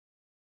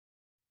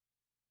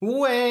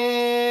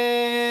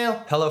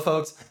Well, hello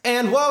folks,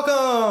 and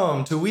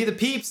welcome to We the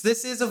Peeps.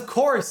 This is, of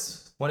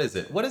course, what is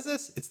it? What is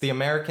this? It's the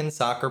American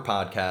Soccer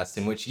Podcast,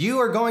 in which you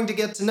are going to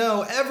get to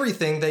know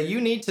everything that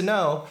you need to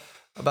know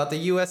about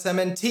the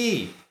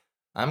USMNT.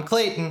 I'm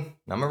Clayton.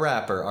 I'm a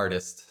rapper,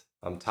 artist.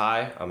 I'm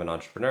Ty. I'm an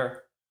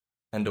entrepreneur.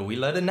 And we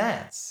let the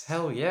Nats.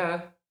 Hell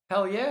yeah.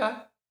 Hell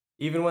yeah.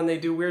 Even when they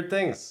do weird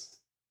things.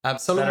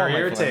 Absolutely. That are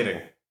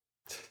irritating.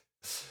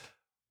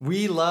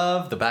 We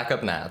love the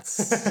backup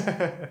Nats.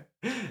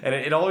 And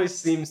it always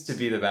seems to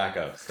be the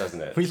backups, doesn't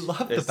it? We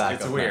love the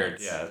backup It's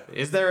weird, Nats. yeah.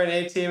 Is there an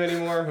A team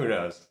anymore? Who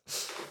knows?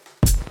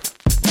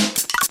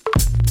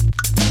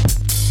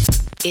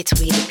 It's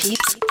We the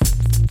Peeps.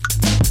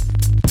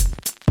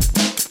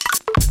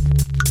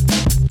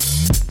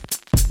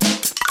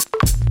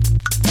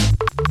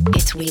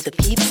 It's We the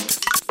Peeps.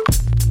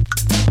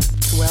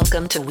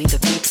 Welcome to We the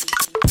Peeps.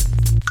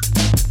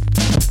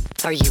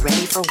 Are you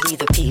ready for We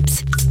the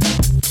Peeps?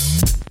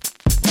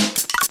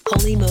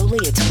 Holy moly,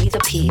 it's We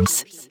the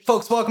Peeps.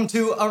 Folks, welcome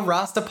to a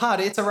Rasta Pod.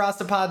 It's a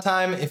Rasta Pod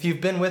time. If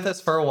you've been with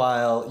us for a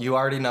while, you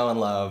already know and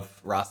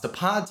love Rasta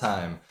Pod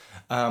time.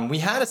 We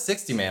had a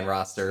 60-man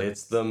roster.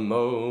 It's the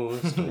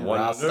most Rasta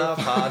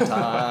wonderful Pod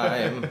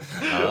time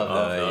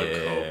of the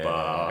year.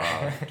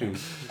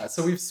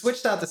 So we've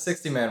switched out the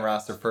 60-man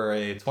roster for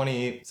a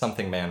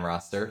 20-something man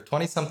roster,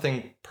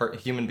 20-something per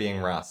human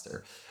being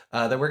roster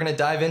that we're going to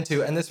dive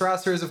into. And this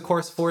roster is, of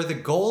course, for the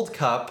Gold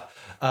Cup,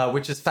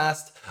 which is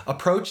fast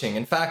approaching.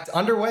 In fact,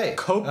 underway.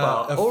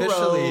 Copa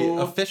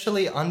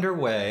officially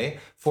underway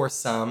for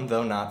some,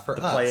 though not for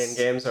us. The play-in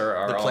games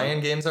are The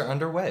play-in games are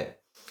underway.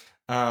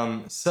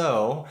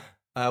 So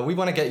we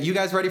want to get you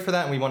guys ready for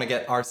that, and we want to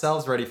get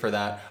ourselves ready for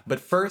that.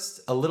 But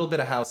first, a little bit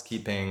of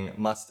housekeeping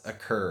must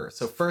occur.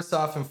 So first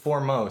off and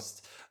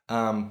foremost,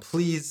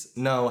 please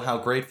know how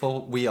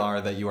grateful we are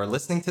that you are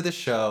listening to this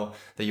show,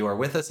 that you are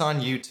with us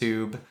on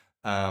YouTube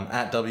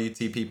at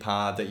WTP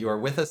Pod, that you are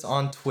with us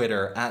on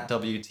Twitter at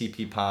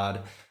WTP Pod.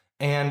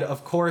 And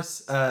of course,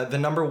 the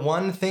number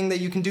one thing that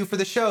you can do for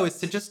the show is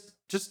to just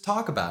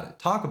talk about it.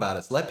 Talk about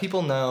us. Let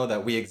people know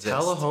that we exist.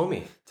 Tell a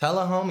homie. Tell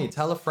a homie.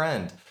 Tell a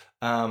friend.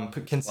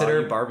 Consider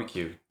While you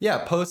barbecue. Yeah,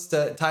 post.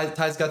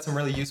 Ty's got some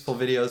really useful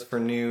videos for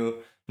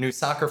new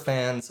soccer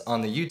fans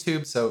on the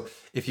YouTube. So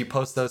if you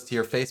post those to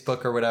your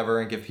Facebook or whatever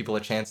and give people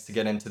a chance to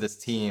get into this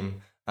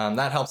team,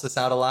 that helps us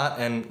out a lot.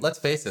 And let's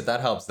face it, that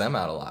helps them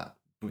out a lot.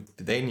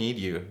 They need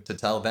you to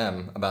tell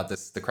them about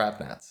the crap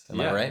Nats. Am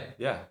I right?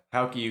 Yeah.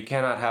 You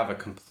cannot have a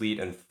complete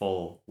and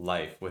full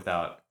life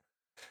without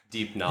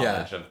deep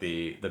knowledge of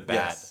the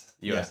bad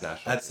U.S.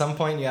 national At some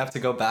point, you have to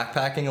go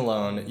backpacking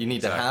alone. You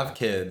need to have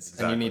kids,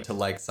 and you need to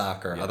like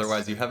soccer. Yes.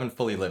 Otherwise, you haven't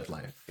fully lived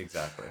life.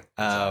 Exactly.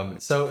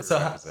 So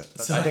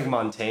I think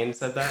Montaigne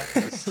said that.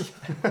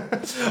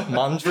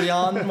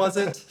 Mondrian, was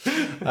it?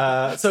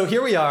 So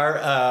here we are.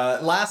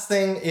 Last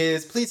thing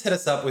is, please hit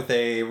us up with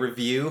a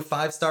review.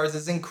 5 stars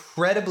is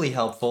incredibly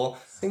helpful.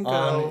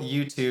 On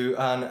YouTube,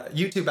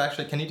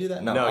 actually, can you do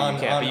that? No, you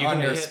can't. But you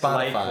can your hit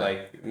Spotify.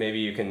 like maybe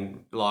you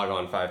can log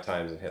on 5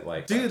 times and hit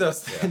like. Do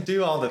those. Yeah.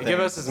 Do all the things. Give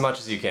us as much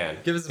as you can.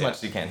 Give us as much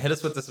as you can. Hit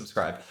us with the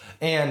subscribe.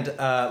 And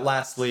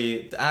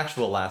lastly,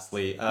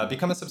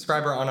 become a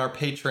subscriber on our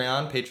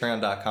Patreon,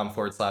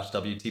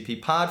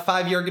 patreon.com/WTP Pod.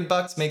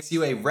 $5 makes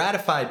you a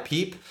ratified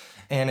peep.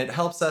 And it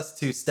helps us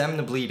to stem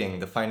the bleeding,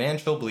 the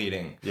financial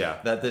bleeding. Yeah.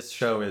 That this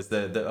show is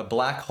a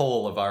black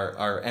hole of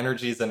our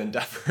energies and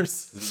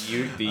endeavors.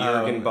 The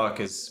Jurgen Buck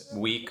is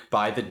weak.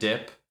 Buy the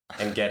dip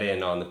and get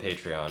in on the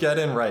Patreon. Get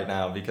in right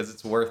now because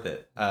it's worth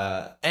it.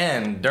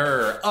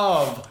 Ender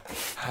of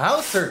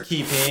Houser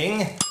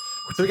Keeping.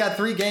 So we got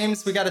 3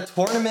 games. We got a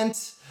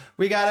tournament.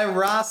 We got a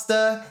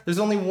Rasta. There's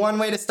only one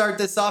way to start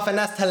this off, and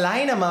that's to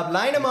line them up.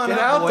 Line them on Get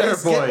up, out there,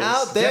 boys. boys. Get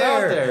out there. Get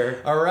out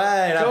there. All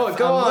right. Go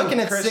I'm on, looking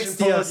at Christian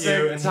 60 of you.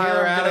 Pulisic, And Tyler here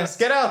I'm gonna- Adams.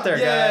 Get out there,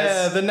 guys.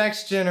 Yeah, the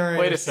next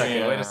generation. Wait a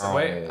second.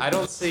 Wait. I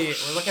don't see.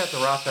 We're looking at the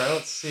roster. I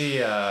don't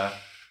see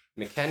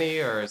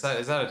McKennie, or is that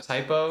a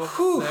typo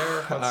Whew.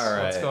 there? All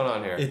right. What's going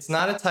on here? It's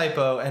not a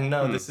typo, and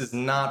no, this is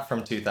not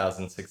from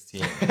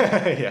 2016.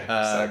 Exactly.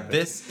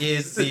 This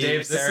is the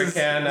Dave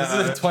Saracan, This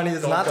is the 20. This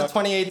is Gold not the Cup.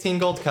 2018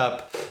 Gold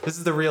Cup. This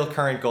is the real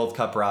current Gold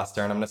Cup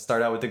roster, and I'm going to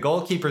start out with the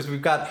goalkeepers.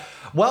 We've got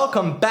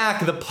welcome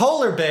back the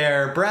polar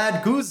bear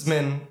Brad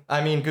Guzan.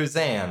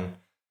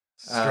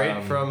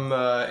 Straight from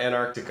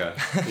Antarctica.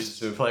 He's just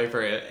been playing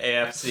for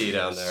AFC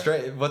down there.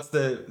 Straight. What's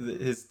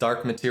his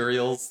dark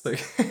materials, the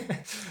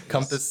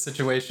compass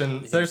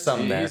situation? There's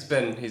something there. He's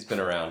been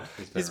around.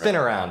 He's been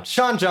around.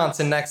 Sean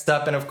Johnson next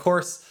up, and of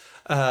course,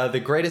 the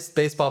greatest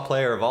baseball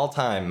player of all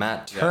time,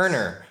 Matt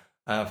Turner,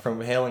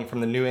 hailing from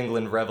the New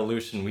England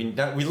Revolution. We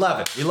love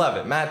it. We love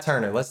it. Matt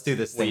Turner. Let's do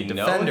this thing. We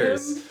know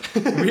Defenders.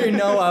 We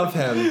know of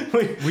him.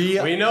 We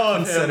know of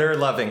him. consider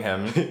loving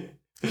him.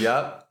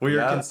 Yep.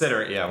 We're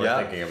considering. Yeah,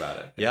 we're thinking about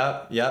it.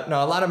 Yep.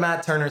 No, a lot of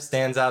Matt Turner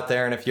stands out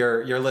there, and if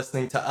you're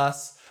listening to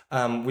us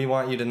we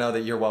want you to know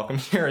that you're welcome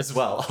here as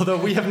well. Although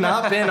we have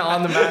not been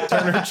on the Matt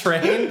Turner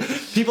train,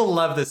 people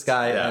love this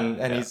guy,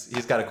 and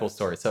he's got a cool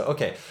story. So,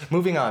 okay,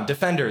 moving on.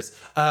 Defenders.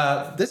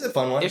 This is a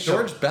fun one. It's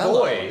George your Bello.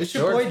 boy, It's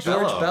your boy,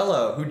 George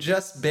Bello, who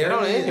just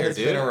barely has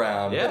been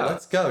around. Yeah. But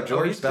let's go,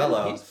 George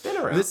Bello. He's been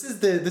around. This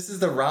is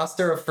the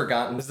roster of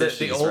forgotten fishes.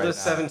 The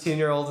oldest right now.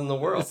 17-year-old in the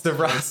world. It's the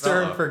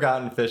roster of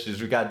forgotten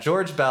fishes. We got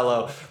George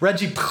Bello,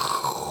 Reggie,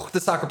 the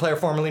soccer player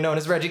formerly known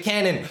as Reggie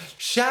Cannon,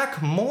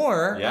 Shaq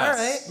Moore. Yes.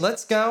 All right,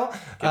 let's go.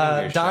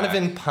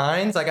 Donovan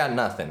Pines. I got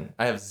nothing.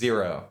 I have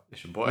zero.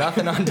 It's your boy.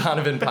 Nothing on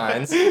Donovan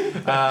Pines.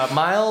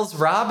 Miles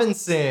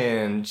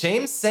Robinson,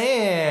 James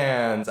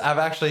Sands. I've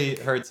actually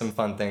heard some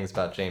fun things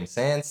about James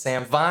Sands.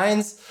 Sam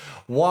Vines,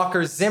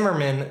 Walker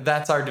Zimmerman.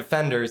 That's our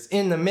defenders.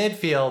 In the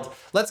midfield,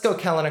 let's go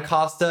Kellen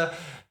Acosta,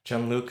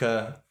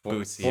 Gianluca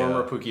Busio.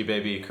 Former Pookie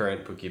Baby,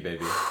 current Pookie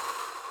Baby.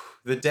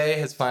 The day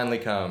has finally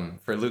come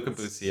for Luca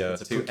Busio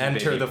It's a to Pookie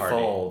enter baby the party.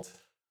 fold.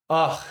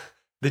 Oh,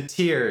 the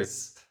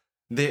tears.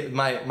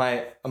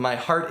 My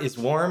heart is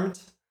warmed,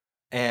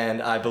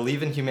 and I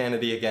believe in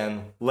humanity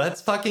again.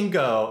 Let's fucking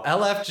go.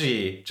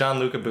 LFG,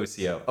 Gianluca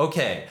Busio.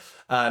 Okay.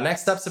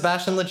 Next up,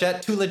 Sebastian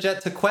Lletget. Too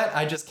legit to quit.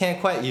 I just can't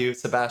quit you,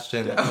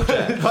 Sebastian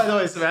Lletget. By the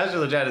way, Sebastian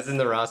Lletget is in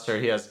the roster.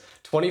 He has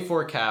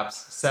 24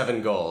 caps,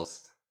 7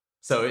 goals.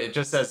 So it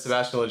just says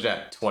Sebastian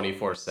Lletget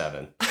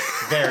 24/7.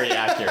 Very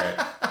accurate.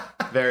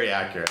 Very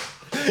accurate.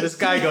 This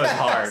guy goes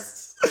hard.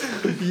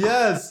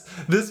 Yes,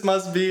 this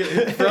must be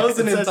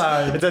frozen in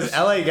time. It says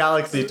LA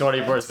Galaxy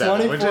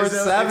 24/7.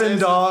 24/7,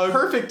 dog.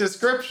 Perfect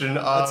description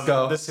of Let's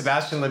go. the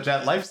Sebastian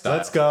Lletget lifestyle.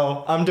 Let's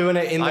go. I'm doing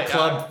it in the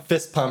club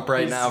fist pump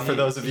right now for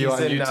those of you on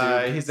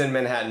YouTube. He's in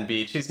Manhattan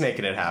Beach. He's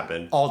making it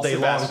happen. All day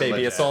long, Sebastian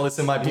baby. Lletget. That's all that's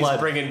in my blood.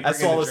 bringing That's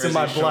the all that's in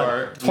my Jersey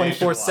blood. Shore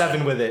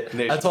 24/7 with it.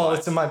 That's all nationwide.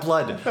 that's in my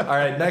blood. All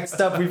right,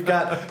 next up we've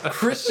got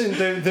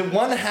Christian, the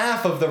one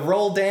half of the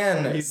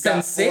Roldan He's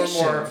got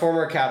sensation. four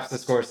more caps to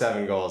score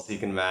 7 goals. He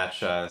can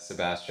match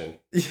Sebastian.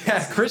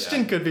 Yeah,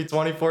 Christian could be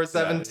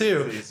 24/7 Yeah,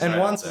 too, he's and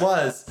right once up there.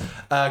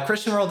 was.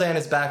 Christian Roldan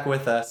is back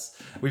with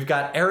us. We've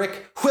got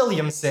Eric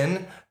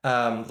Williamson.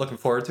 Looking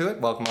forward to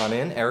it. Welcome on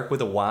in, Eric with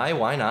a Y.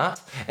 Why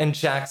not? And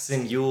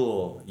Jackson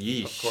Yule.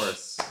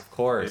 Yeesh. Of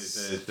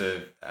course. It's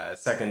the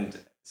second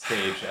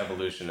stage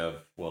evolution of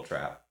Will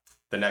Trapp.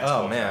 The next.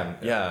 Oh Will man,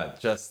 Trapp. yeah,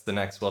 just the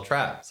next Will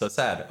Trapp. So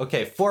sad.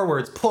 Okay,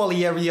 forwards. Paulie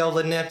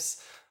Ariola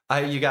Nips.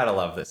 You gotta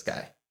love this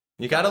guy.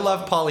 You gotta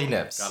love Paulie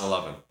Nips. Gotta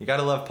love him. You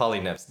gotta love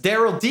Paulie Nips.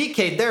 Daryl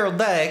DK, Daryl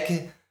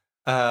Deck.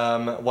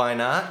 Why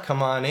not?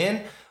 Come on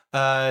in.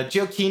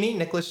 Gioacchini,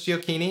 Nicholas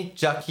Gioacchini.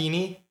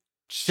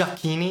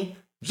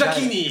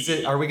 Giacchini. Is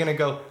it, are we gonna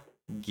go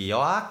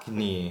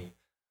Gioacchini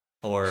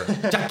or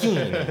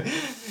Giacchini?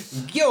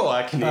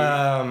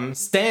 Gioacchini.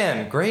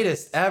 Stan,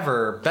 greatest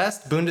ever,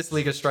 best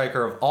Bundesliga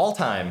striker of all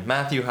time,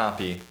 Matthew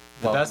Hoppe.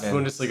 The best Welcome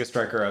in. Bundesliga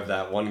striker of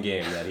that one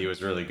game that he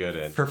was really good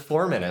in. For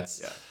 4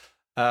 minutes.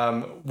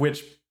 Yeah.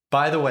 Which,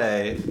 by the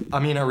way,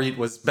 Amin Harit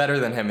was better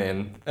than him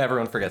in.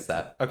 Everyone forgets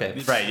that.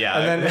 Okay. Right, yeah.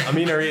 And then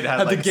Amin Harit had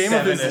the like game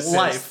of 7 his assists.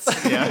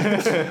 life.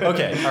 Yeah.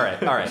 Okay,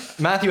 all right.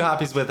 Matthew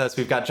Hoppe's with us.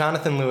 We've got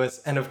Jonathan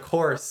Lewis, and of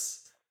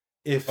course,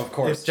 if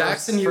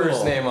Jackson Ewell,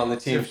 first name on the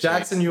team if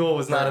Jackson Ewell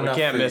was not we enough,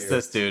 can't for miss you,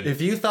 this dude.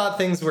 If you thought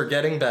things were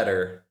getting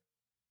better,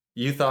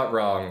 you thought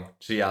wrong,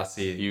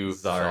 Giassi You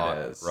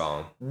Zardes. thought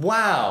wrong.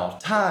 Wow,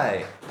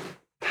 Ty,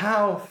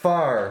 how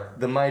far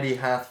the mighty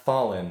hath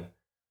fallen.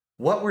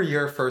 What were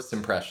your first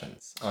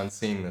impressions on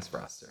seeing this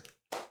roster?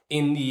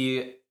 In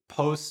the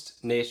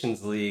post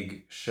Nations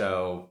League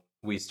show,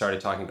 we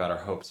started talking about our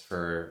hopes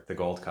for the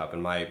Gold Cup,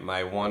 and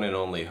my one and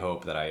only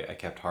hope that I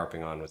kept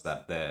harping on was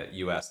that the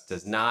U.S.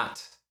 does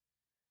not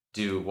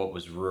do what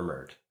was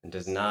rumored and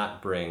does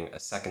not bring a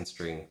second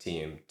string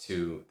team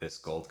to this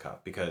Gold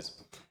Cup.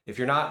 Because if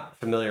you're not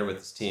familiar with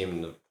this team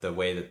and the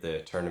way that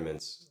the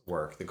tournaments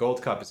work, the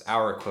Gold Cup is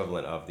our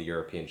equivalent of the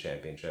European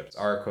Championship. It's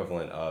our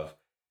equivalent of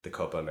the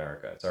Copa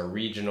America. It's our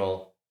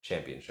regional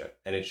championship,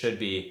 and it should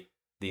be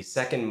the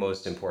second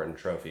most important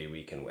trophy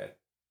we can win.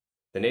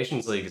 The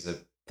Nations League is a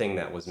thing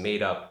that was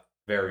made up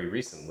very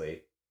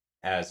recently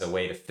as a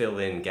way to fill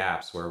in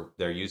gaps where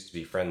there used to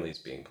be friendlies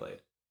being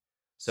played.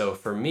 So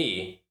for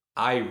me,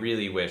 I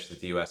really wish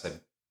that the US had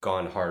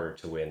gone harder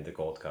to win the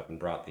Gold Cup and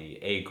brought the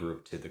A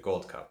group to the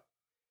Gold Cup.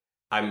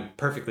 I'm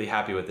perfectly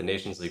happy with the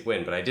Nations League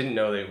win, but I didn't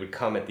know that it would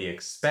come at the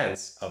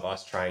expense of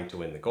us trying to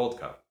win the Gold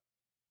Cup.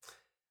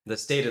 The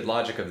stated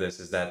logic of this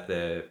is that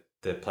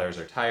the players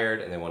are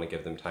tired and they want to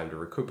give them time to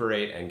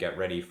recuperate and get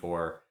ready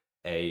for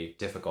a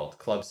difficult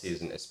club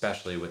season,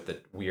 especially with the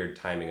weird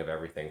timing of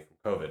everything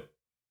from COVID.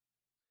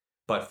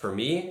 But for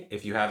me,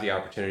 if you have the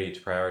opportunity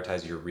to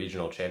prioritize your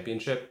regional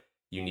championship,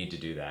 you need to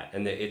do that.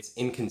 And it's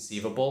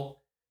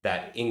inconceivable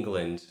that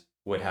England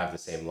would have the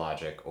same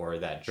logic or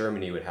that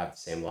Germany would have the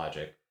same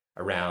logic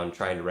around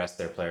trying to rest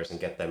their players and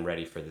get them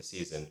ready for the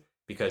season,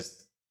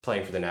 because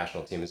playing for the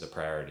national team is a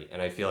priority.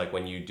 And I feel like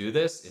when you do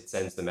this, it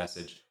sends the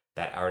message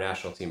that our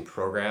national team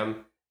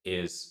program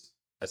is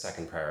a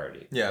second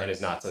priority. Yeah. And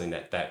is not something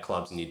that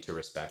clubs need to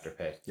respect or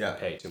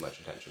pay too much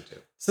attention to.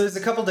 So there's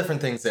a couple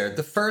different things there.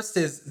 The first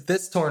is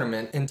this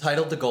tournament,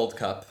 entitled the Gold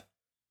Cup,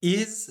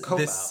 is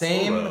Copa the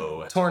same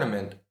Oro.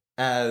 tournament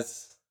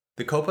as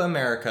the Copa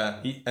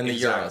America and the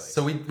Exactly. Euros.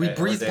 So we Right, or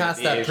breezed past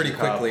the that Asian pretty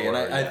Cup quickly. or,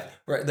 And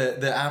right,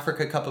 the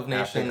Africa Cup of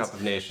Nations. African Cup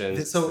of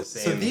Nations. So the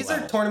same these are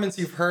level. tournaments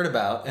you've heard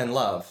about and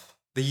love.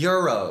 The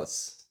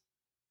Euros.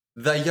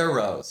 The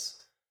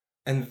Euros.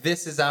 And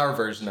this is our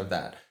version of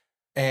that.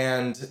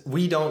 And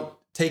we don't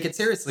take it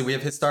seriously. We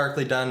have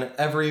historically done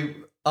every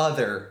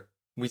other,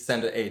 we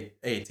send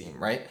a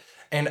team, right?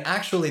 And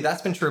actually,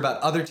 that's been true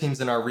about other teams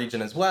in our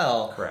region as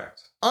well.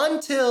 Correct.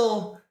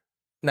 Until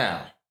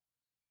now.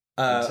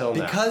 Until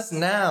now. Because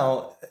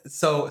now,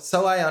 so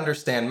I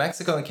understand,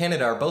 Mexico and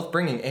Canada are both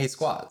bringing A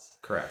squads.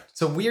 Correct.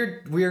 So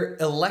we're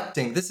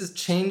electing. This is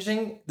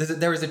changing.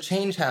 There is a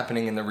change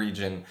happening in the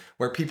region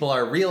where people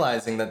are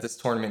realizing that this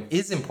tournament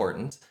is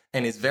important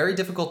and is very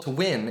difficult to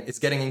win. It's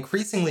getting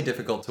increasingly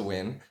difficult to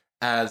win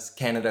as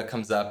Canada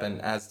comes up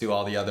and as do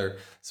all the other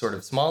sort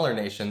of smaller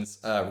nations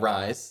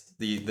rise.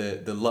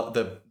 The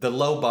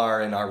low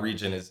bar in our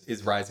region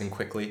is rising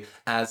quickly,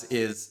 as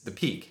is the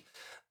peak.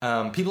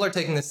 People are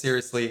taking this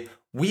seriously.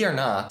 We are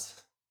not.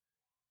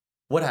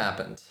 What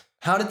happened?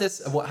 How did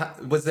this?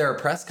 Was there a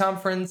press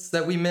conference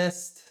that we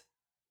missed?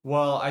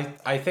 Well,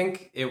 I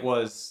think it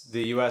was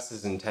the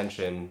U.S.'s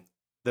intention,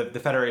 the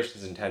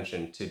federation's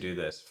intention to do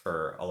this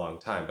for a long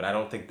time, but I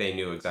don't think they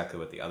knew exactly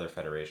what the other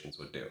federations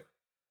would do.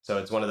 So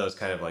it's one of those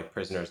kind of like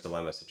prisoner's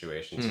dilemma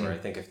situations where I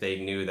think if they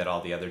knew that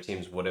all the other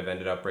teams would have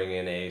ended up bringing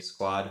in a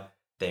squad,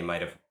 they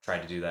might have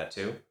tried to do that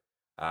too.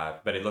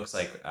 But it looks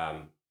like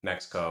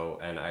Mexico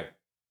and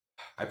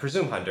I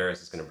presume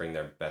Honduras is going to bring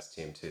their best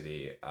team to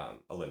the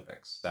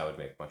Olympics. That would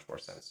make much more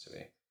sense to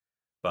me.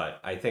 But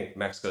I think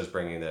Mexico is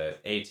bringing the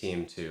A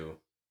team to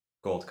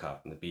Gold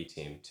Cup and the B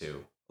team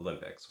to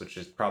Olympics, which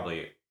is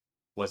probably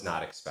was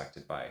not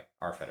expected by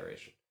our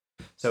federation.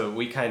 So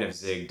we kind of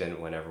zigged and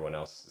when everyone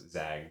else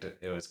zagged.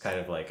 It was kind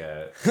of like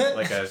a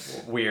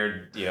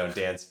weird,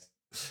 dance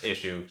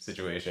issue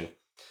situation.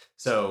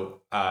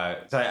 So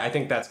I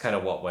think that's kind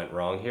of what went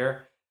wrong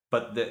here.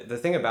 But the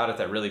thing about it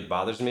that really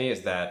bothers me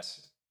is that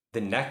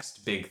the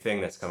next big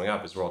thing that's coming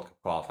up is World Cup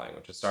qualifying,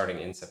 which is starting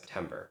in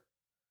September.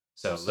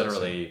 So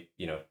literally,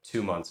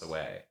 2 months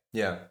away.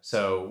 Yeah.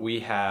 So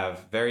we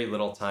have very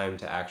little time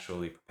to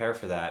actually prepare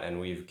for that, and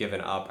we've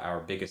given up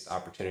our biggest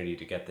opportunity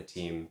to get the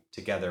team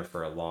together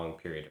for a long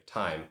period of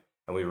time.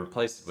 And we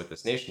replaced it with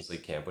this Nations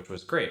League camp, which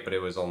was great, but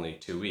it was only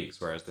 2 weeks,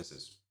 whereas this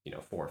is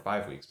 4 or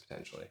 5 weeks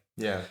potentially.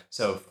 Yeah.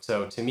 So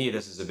to me,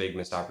 this is a big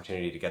missed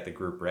opportunity to get the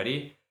group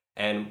ready.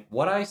 And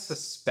what I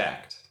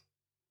suspect,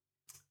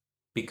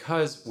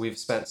 because we've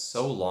spent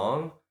so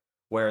long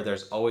where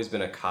there's always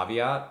been a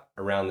caveat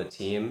around the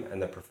team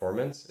and the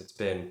performance, it's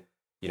been,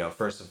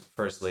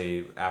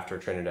 firstly after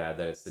Trinidad,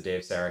 that it's the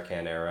Dave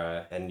Sarakan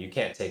era, and you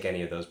can't take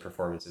any of those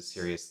performances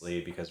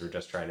seriously because we're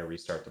just trying to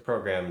restart the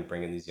program and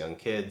bring in these young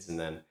kids. And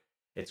then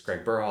it's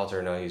Greg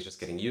Berhalter, no, he's just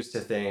getting used to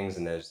things,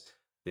 and there's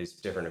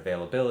different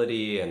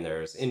availability, and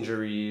there's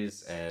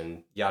injuries,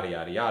 and yada,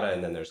 yada, yada,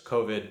 and then there's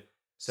COVID.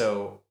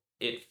 So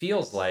it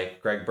feels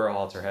like Greg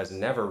Berhalter has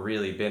never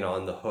really been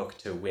on the hook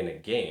to win a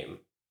game.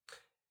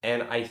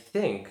 And I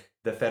think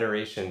the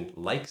Federation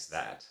likes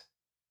that.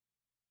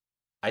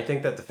 I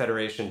think that the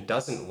Federation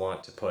doesn't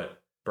want to put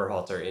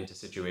Berhalter into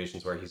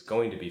situations where he's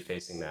going to be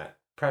facing that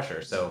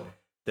pressure. So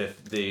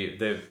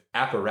the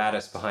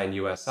apparatus behind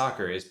U.S.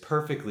 soccer is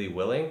perfectly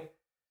willing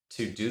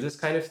to do this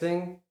kind of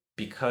thing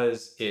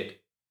because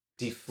it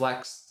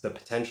deflects the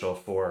potential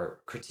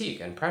for critique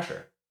and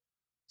pressure.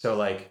 So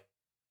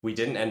we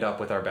didn't end up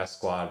with our best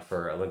squad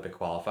for Olympic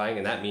qualifying,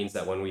 and that means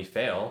that when we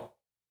fail,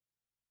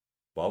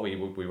 well, we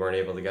weren't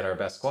able to get our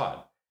best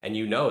squad. And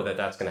that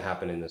that's going to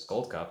happen in this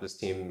Gold Cup. This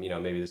team,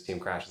 maybe this team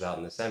crashes out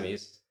in the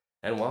semis,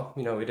 and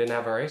we didn't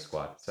have our A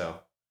squad. So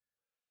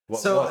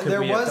what could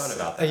we have done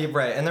about that?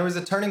 Right, and there was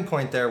a turning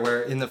point there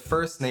where in the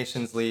first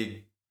Nations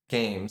League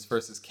games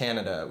versus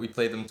Canada, we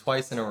played them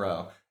twice in a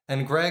row.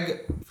 And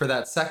Greg, for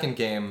that second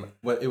game,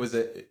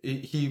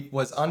 he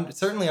was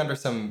certainly under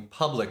some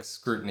public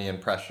scrutiny and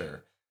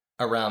pressure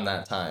around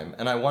that time.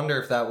 And I wonder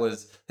if that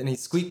was, and he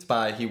squeaked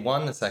by, he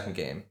won the second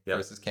game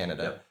versus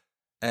Canada. Yep.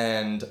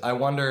 And I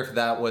wonder if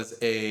that was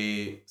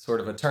a sort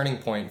of a turning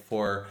point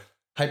for,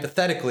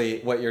 hypothetically,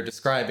 what you're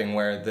describing,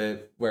 where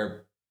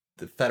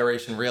the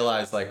Federation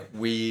realized,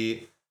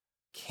 we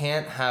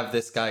can't have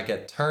this guy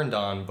get turned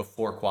on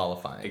before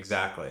qualifying.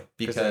 Exactly.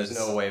 Because there's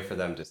no way for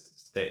them to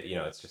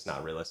it's just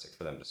not realistic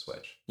for them to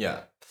switch. Yeah.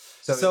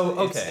 So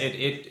okay.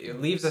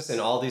 It leaves us in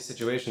all these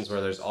situations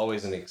where there's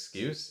always an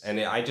excuse. And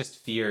I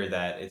just fear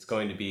that it's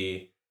going to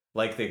be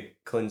like the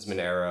Klinsmann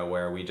era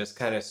where we just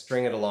kind of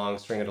string it along.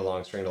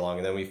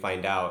 And then we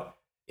find out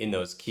in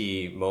those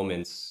key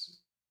moments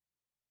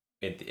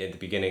at the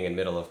beginning and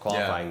middle of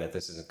qualifying that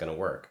this isn't going to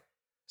work.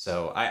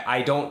 So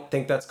I don't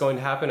think that's going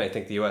to happen. I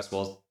think the U.S.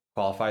 will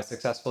qualify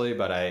successfully,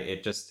 but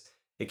it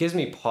gives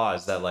me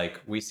pause that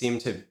we seem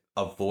to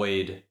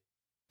avoid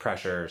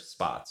pressure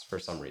spots for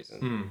some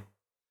reason.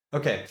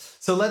 Okay,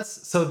 so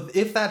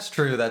if that's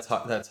true, that's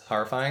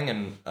horrifying,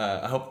 and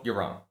I hope you're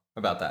wrong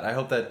about that. I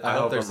hope there's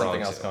I'm something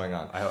wrong, else too. going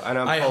on. And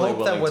I'm I fully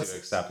hope that willing to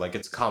accept, like,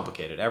 it's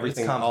complicated.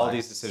 Everything, all complex.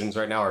 these decisions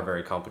right now are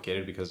very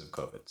complicated because of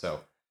COVID.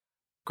 So,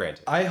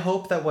 granted. I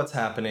hope that what's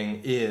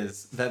happening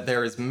is that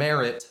there is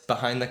merit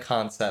behind the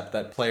concept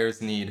that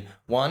players need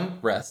one,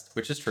 rest,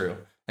 which is true.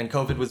 And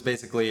COVID was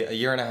basically a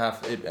year and a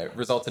half, it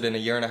resulted in a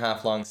year and a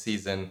half long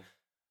season.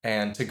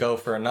 And to go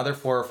for another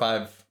 4 or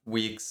 5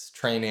 weeks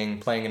training,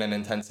 playing in an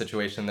intense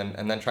situation,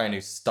 and then trying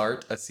to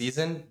start a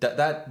season,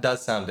 that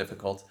does sound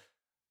difficult.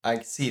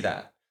 I see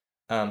that.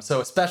 So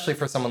especially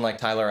for someone like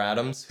Tyler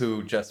Adams,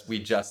 who we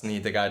just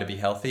need the guy to be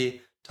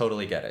healthy,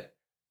 totally get it.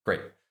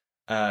 Great.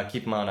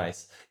 Keep him on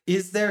ice.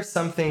 Is there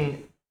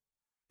something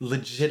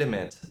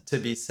legitimate to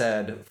be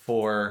said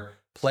for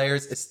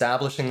players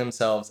establishing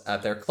themselves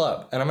at their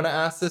club? And I'm going to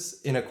ask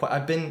this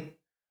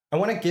I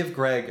want to give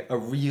Greg a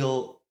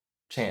real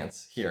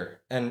chance here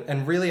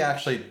and really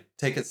actually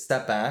take a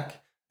step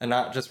back and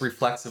not just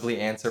reflexively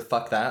answer,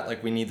 fuck that,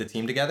 like we need the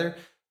team together.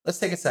 Let's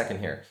take a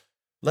second here.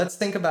 Let's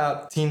think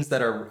about teams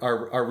that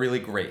are really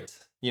great,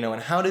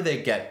 and how do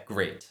they get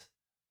great?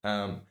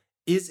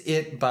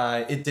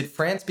 Did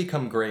France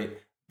become great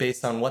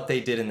based on what they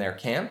did in their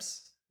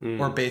camps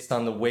or based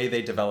on the way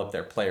they developed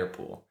their player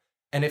pool?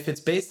 And if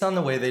it's based on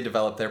the way they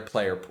develop their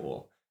player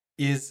pool,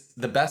 is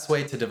the best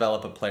way to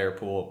develop a player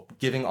pool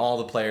giving all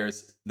the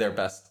players their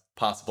best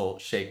possible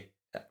shake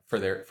for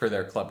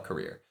their club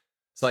career?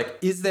 So, like,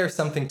 is there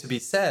something to be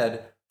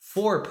said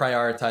for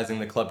prioritizing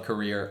the club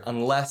career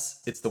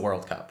unless it's the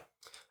World Cup?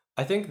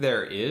 I think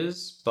there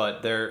is,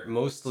 but there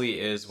mostly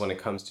is when it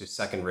comes to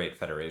second-rate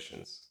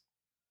federations.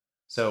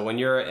 So when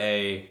you're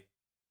a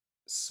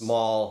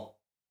small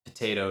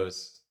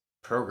potatoes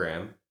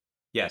program,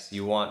 yes,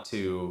 you want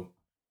to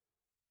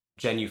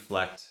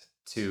genuflect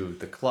to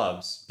the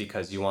clubs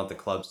because you want the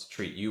clubs to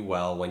treat you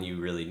well when you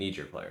really need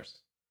your players.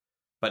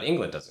 But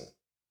England doesn't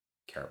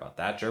care about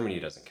that. Germany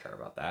doesn't care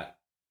about that.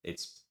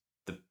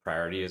 The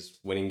priority is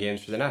winning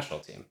games for the national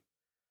team.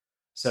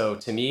 So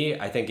to me,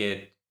 I think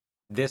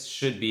this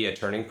should be a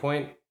turning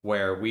point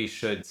where we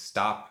should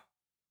stop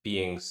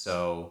being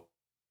so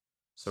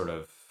sort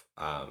of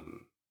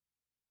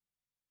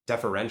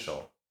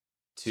deferential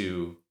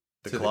to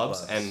the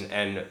clubs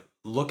and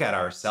look at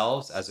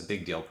ourselves as a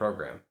big deal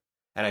program.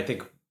 And I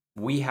think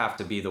we have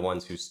to be the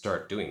ones who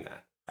start doing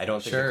that. I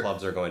don't think the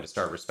clubs are going to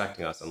start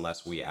respecting us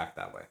unless we act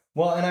that way.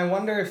 Well, and I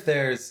wonder if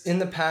there's, in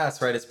the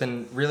past, right, it's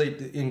been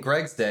really, in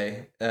Greg's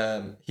day,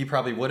 he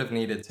probably would have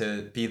needed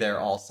to be there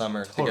all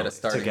summer to get a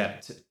starting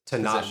to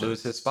not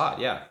lose his spot,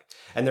 yeah.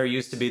 And there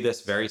used to be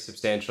this very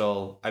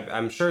substantial,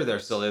 I'm sure there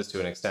still is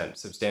to an extent,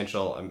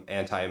 substantial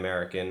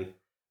anti-American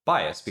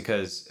bias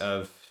because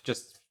of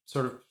just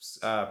sort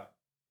of,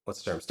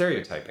 what's the term,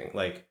 stereotyping.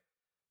 Like,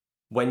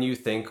 when you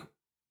think,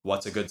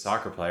 what's a good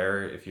soccer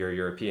player? If you're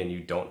European,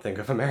 you don't think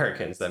of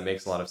Americans. That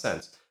makes a lot of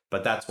sense.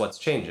 But that's what's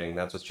changing.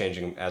 That's what's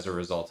changing as a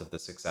result of the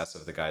success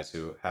of the guys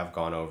who have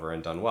gone over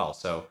and done well.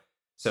 So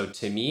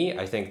to me,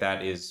 I think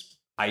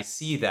I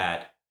see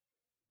that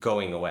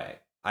going away.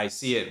 I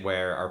see it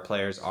where our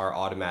players are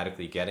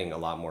automatically getting a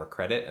lot more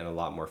credit and a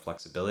lot more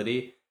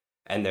flexibility.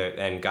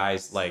 And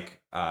guys like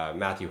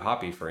Matthew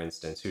Hoppe, for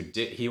instance,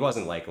 he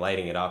wasn't like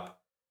lighting it up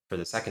for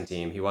the second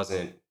team. He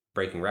wasn't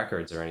breaking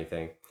records or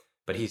anything.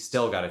 But he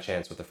still got a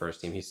chance with the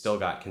first team. He still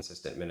got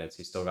consistent minutes.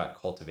 He still got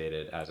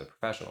cultivated as a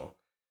professional.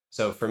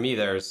 So for me,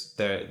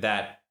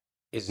 that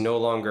is no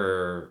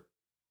longer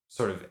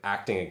sort of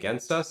acting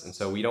against us. And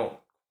so we don't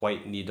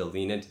quite need to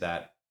lean into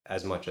that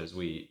as much as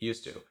we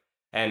used to.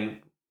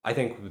 And I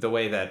think the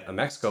way that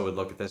Mexico would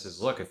look at this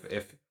is, look,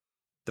 if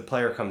the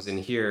player comes in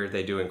here,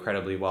 they do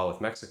incredibly well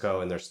with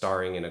Mexico and they're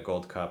starring in a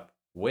Gold Cup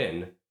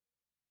win,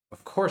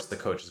 of course the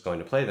coach is going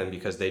to play them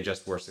because they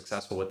just were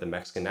successful with the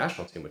Mexican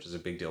national team, which is a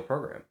big deal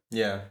program.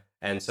 Yeah.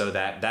 And so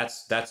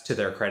that's to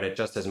their credit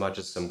just as much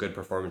as some good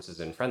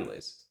performances in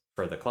friendlies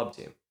for the club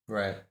team.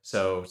 Right.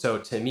 So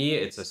to me,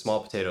 it's a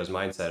small potatoes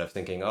mindset of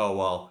thinking, oh,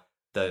 well,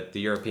 the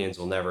Europeans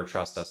will never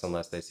trust us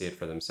unless they see it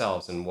for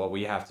themselves. And what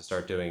we have to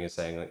start doing is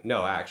saying, like,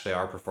 no, actually,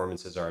 our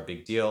performances are a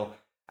big deal.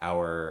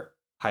 Our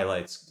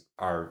highlights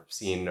are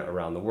seen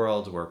around the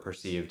world. We're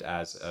perceived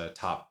as a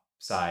top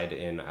side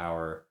in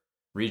our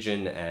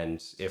region,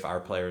 and if our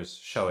players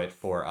show it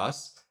for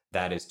us,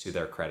 that is to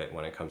their credit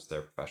when it comes to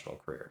their professional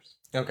careers.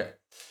 Okay.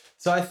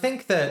 So I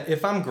think that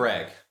if I'm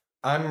Greg,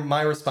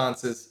 my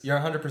response is, you're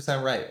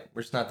 100% right.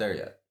 We're just not there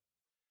yet.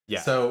 Yeah.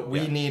 So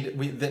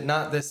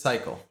not this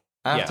cycle.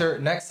 After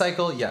next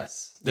cycle,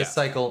 yes. This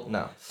cycle,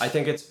 no. I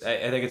think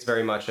it's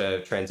very much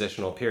a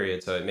transitional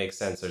period, so it makes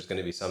sense. There's going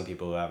to be some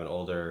people who have an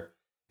older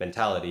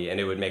mentality, and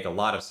it would make a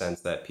lot of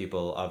sense that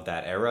people of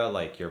that era,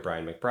 like your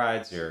Brian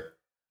McBrides, your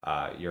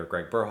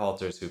Greg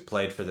Berhalters, who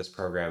played for this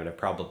program and have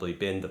probably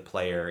been the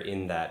player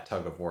in that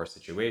tug of war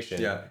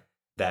situation,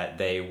 that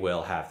they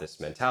will have this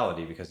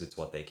mentality because it's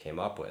what they came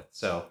up with.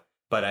 So,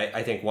 but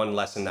I think one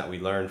lesson that we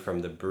learned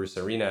from the Bruce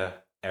Arena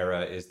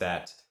era is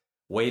that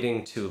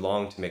waiting too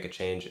long to make a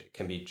change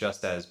can be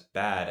just as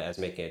bad as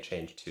making a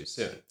change too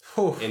soon.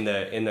 Whew. In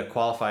the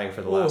qualifying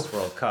for the last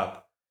World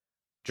Cup,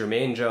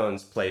 Jermaine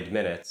Jones played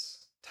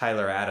minutes,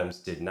 Tyler Adams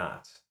did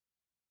not.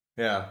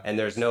 Yeah. And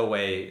there's no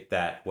way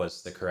that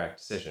was the correct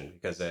decision,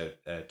 because a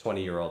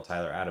 20-year-old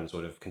Tyler Adams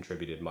would have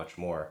contributed much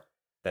more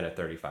than a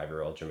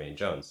 35-year-old Jermaine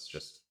Jones.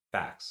 Just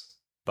facts.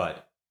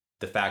 But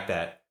the fact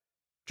that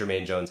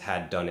Jermaine Jones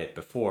had done it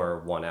before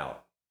won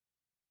out.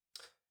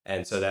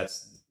 And so that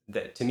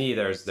to me,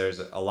 there's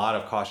a lot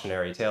of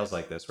cautionary tales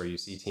like this, where you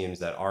see teams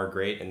that are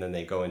great and then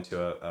they go into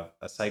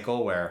a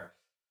cycle where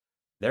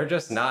they're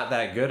just not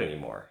that good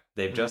anymore.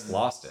 They've just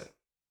lost it.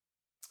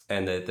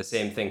 And the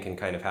same thing can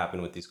kind of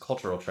happen with these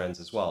cultural trends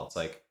as well. It's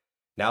like,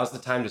 now's the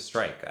time to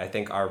strike. I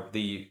think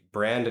the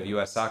brand of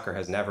U.S. soccer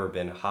has never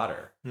been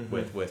hotter,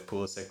 with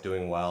Pulisic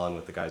doing well and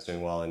with the guys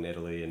doing well in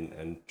Italy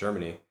and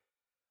Germany.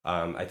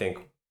 I think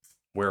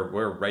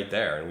we're right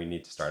there, and we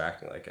need to start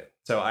acting like it.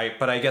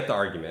 But I get the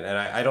argument, and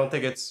I don't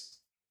think it's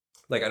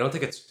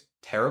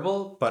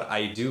terrible, but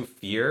I do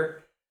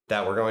fear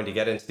that we're going to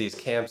get into these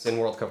camps in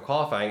World Cup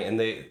qualifying, and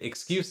the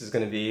excuse is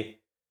going to be,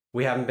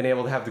 we haven't been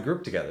able to have the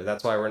group together.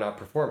 That's why we're not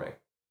performing,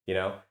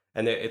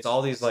 And it's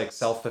all these like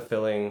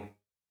self-fulfilling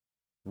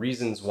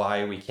reasons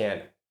why we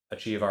can't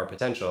achieve our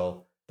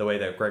potential, the way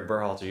that Greg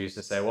Berhalter used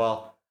to say,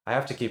 well, I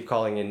have to keep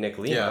calling in Nick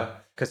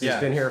Lima because he's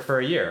been here for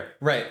a year.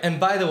 Right. And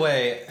by the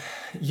way,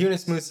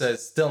 Yunus Musa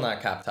is still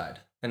not cap-tied,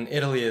 and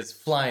Italy is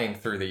flying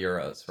through the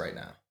Euros right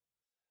now.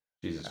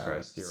 Jesus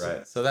Christ, you're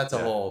right. So that's a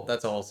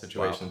whole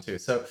situation too.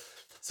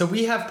 So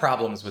we have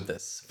problems with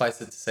this. Suffice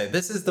it to say,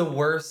 this is the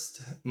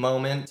worst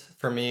moment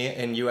for me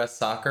in U.S.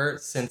 soccer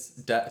since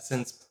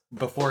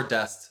before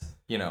Dest,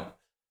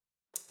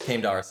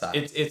 came to our side.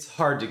 It's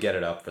hard to get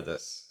it up for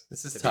this.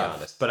 This is to tough. Be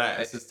honest, but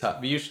this is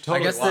tough. You should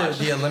totally watch. I guess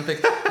the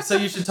Olympic. So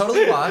you should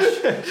totally watch.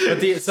 But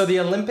the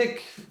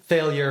Olympic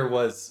failure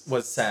was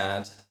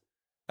sad,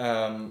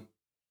 and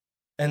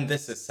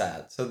this is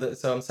sad.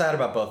 So I'm sad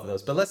about both of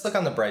those. But let's look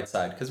on the bright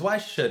side, because why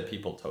should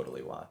people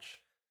totally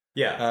watch?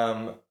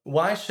 Yeah.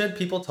 Why should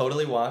people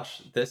totally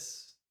watch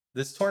this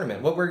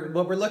tournament? What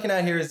we're looking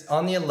at here is,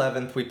 on the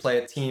 11th we play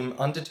a team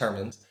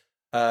undetermined.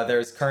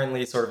 There's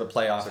currently sort of a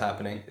playoff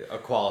happening, a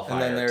qualifier,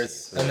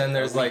 and then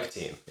there's like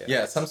team.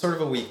 Some sort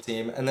of a weak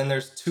team, and then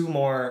there's two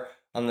more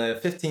on the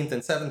 15th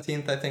and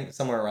 17th, I think,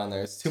 somewhere around there.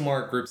 There's two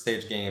more group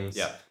stage games.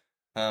 Yeah.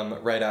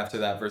 Right after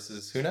that,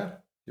 versus who now?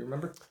 Do you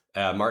remember?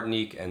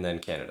 Martinique and then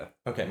Canada.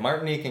 Okay,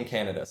 Martinique and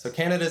Canada. So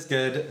Canada's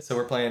good. So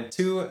we're playing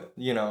two,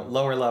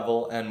 lower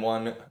level and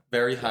one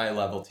very high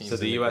level team. So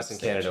the U.S. and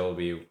Canada will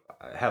be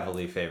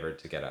heavily favored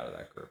to get out of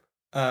that group.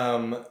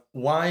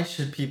 Why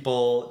should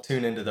people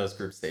tune into those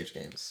group stage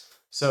games?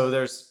 So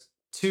there's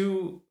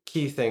two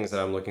key things that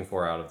I'm looking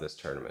for out of this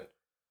tournament.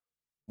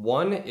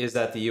 One is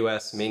that the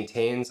U.S.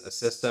 maintains a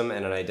system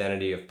and an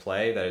identity of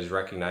play that is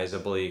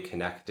recognizably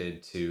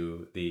connected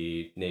to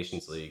the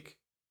Nations League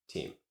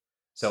team.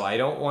 So I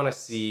don't want to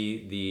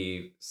see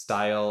the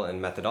style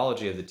and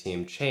methodology of the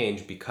team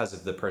change because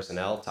of the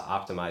personnel to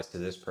optimize to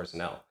this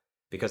personnel.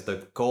 Because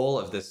the goal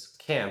of this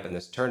camp and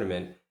this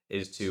tournament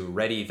is to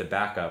ready the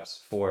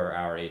backups for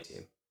our A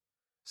team.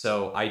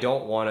 So I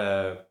don't want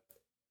to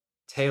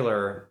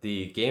tailor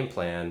the game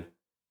plan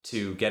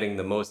to getting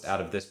the most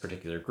out of this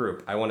particular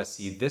group. I want to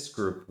see this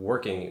group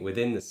working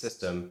within the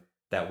system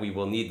that we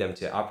will need them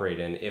to operate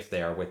in if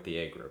they are with the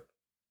A group.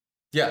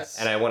 Yes.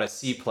 And I want to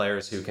see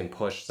players who can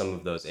push some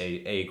of those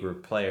A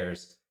group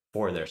players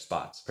for their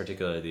spots,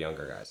 particularly the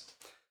younger guys.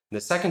 And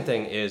the second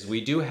thing is,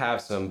 we do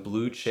have some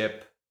blue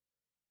chip,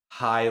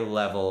 high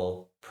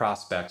level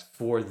prospects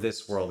for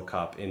this World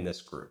Cup in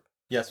this group.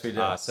 Yes, we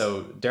do.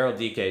 So Daryl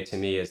Dike to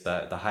me is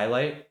the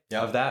highlight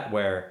of that,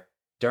 where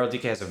Daryl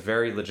Dike has a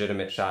very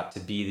legitimate shot to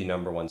be the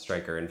number one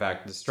striker. In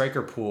fact, the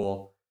striker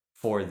pool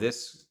for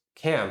this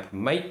camp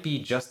might be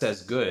just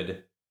as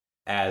good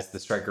as the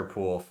striker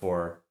pool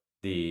for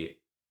the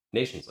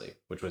Nations League,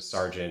 which was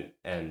Sargent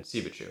and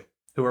Sibachu,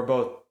 who are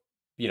both,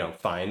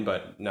 fine,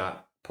 but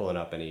not pulling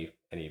up any.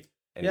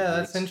 Yeah,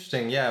 that's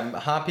interesting. Yeah,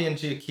 Hoppy and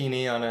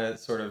Giacchini on a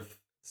sort of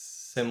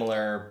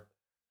similar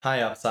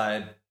high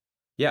upside.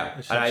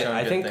 Yeah, and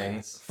I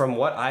think from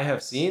what I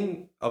have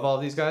seen of all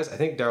these guys, I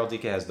think Daryl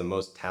Dike has the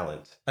most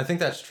talent. I think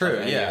that's true.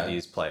 Of any of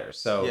these players.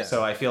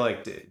 So I feel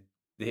like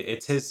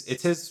it's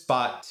his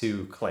spot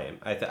to claim.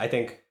 I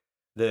think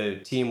the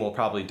team will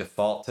probably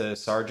default to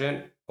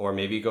Sargent or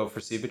maybe go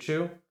for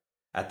Sibachu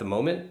at the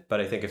moment. But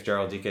I think if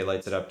Daryl Dike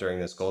lights it up during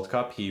this Gold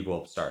Cup, he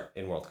will start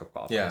in World Cup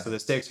qualifying. Yeah. So the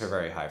stakes are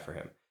very high for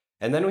him.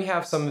 And then we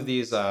have some of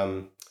these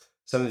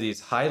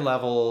high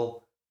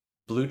level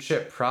blue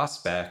chip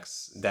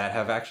prospects that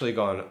have actually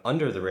gone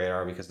under the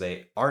radar because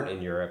they aren't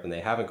in Europe and they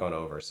haven't gone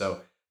over.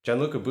 So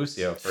Gianluca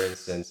Busio, for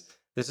instance,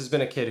 this has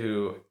been a kid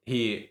who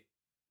he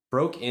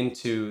broke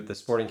into the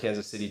Sporting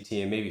Kansas City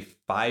team maybe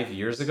 5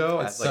 years ago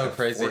as like a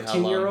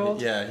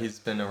 14-year-old. Yeah, he's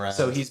been around.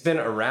 So he's been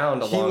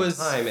around a long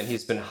time and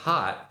he's been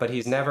hot, but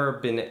he's never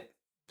been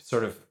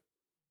sort of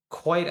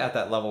quite at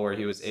that level where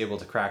he was able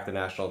to crack the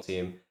national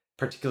team,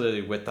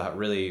 particularly with the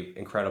really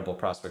incredible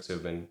prospects who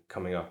have been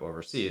coming up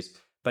overseas.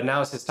 But now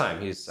is his time.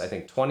 He's, I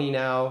think, 20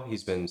 now.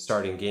 He's been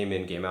starting game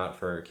in, game out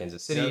for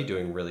Kansas City, Yep.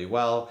 doing really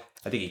well.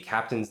 I think he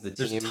captains the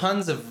team. There's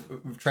tons of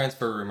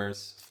transfer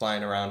rumors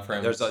flying around for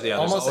him. There's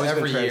almost always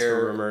every been transfer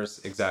year.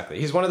 rumors. Exactly.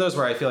 He's one of those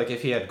where I feel like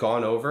if he had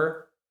gone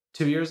over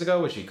 2 years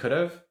ago, which he could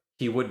have,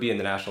 he would be in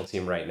the national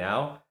team right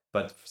now.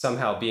 But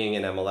somehow being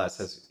in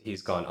MLS,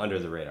 he's gone under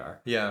the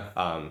radar.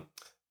 Yeah.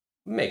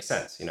 Makes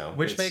sense,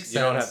 Which makes You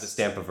don't sense. have the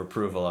stamp of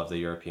approval of the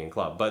European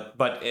club,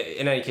 but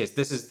in any case,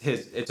 this is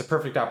it's a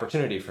perfect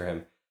opportunity for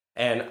him,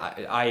 and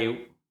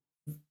I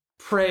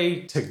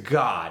pray to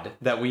God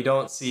that we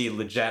don't see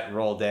Leggett,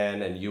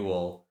 Roldan, and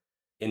Ewell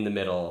in the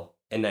middle,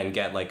 and then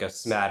get like a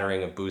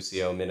smattering of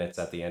Busio minutes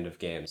at the end of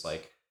games.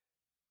 Like,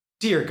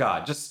 dear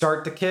God, just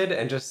start the kid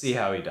and just see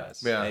how he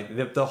does. Yeah.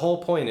 Like, the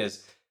whole point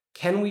is,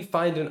 can we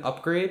find an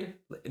upgrade?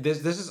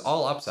 This is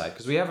all upside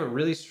because we have a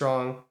really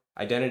strong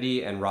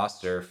identity and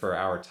roster for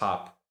our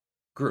top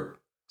group.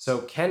 So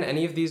can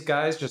any of these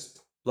guys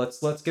just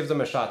let's give them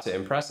a shot to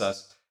impress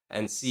us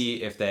and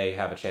see if they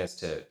have a chance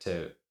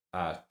to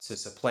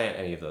supplant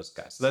any of those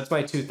guys. So that's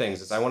my two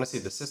things: is I want to see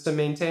the system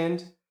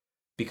maintained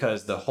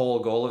because the whole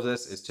goal of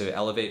this is to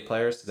elevate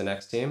players to the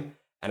next team,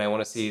 and I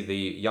want to see the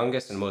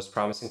youngest and most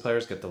promising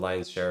players get the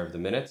lion's share of the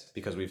minutes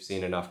because we've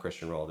seen enough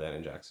Christian Roldan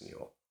and Jackson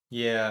Ewell.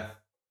 Yeah.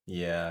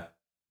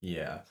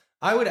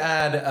 I would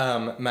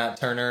add Matt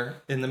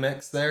Turner in the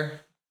mix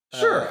there.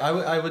 Sure.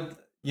 I would,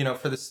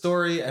 for the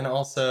story, and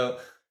also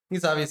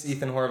he's obvious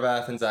Ethan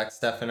Horvath and Zach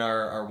Steffen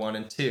are 1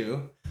 and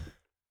 2.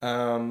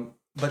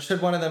 But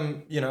should one of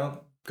them,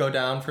 go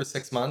down for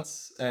 6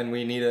 months and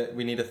we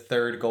need a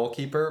third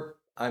goalkeeper,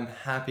 I'm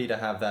happy to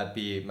have that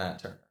be Matt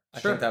Turner.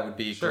 I Sure. think that would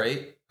be Sure.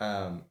 great.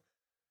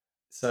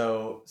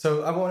 So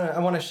I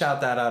want to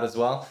shout that out as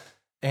well.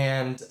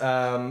 And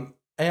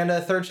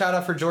a third shout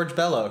out for George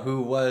Bello,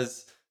 who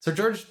was... So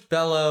George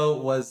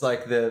Bello was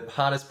like the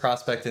hottest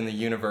prospect in the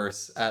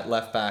universe at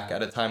left back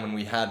at a time when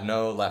we had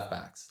no left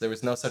backs. There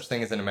was no such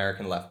thing as an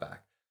American left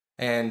back.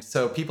 And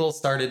so people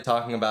started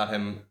talking about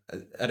him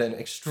at an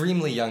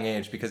extremely young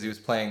age because he was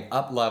playing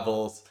up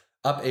levels,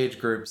 up age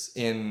groups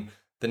in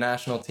the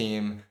national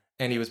team,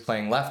 and he was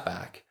playing left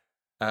back.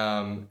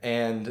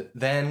 And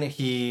then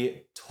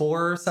he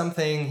tore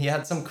something. He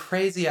had some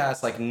crazy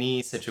ass like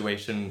knee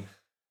situation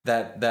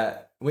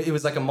that it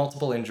was like a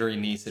multiple injury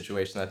knee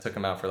situation that took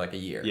him out for like a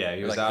year. Yeah,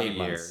 he was like out 8 a year.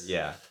 months.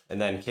 Yeah,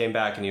 and then came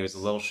back and he was a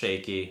little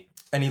shaky.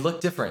 And he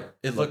looked different.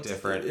 It looked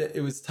different.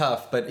 It was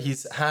tough, but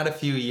he's had a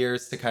few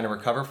years to kind of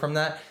recover from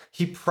that.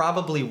 He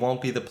probably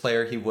won't be the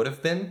player he would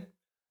have been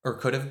or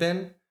could have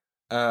been.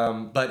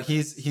 But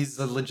he's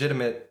a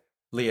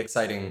legitimately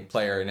exciting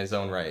player in his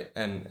own right,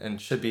 and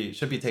should be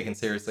taken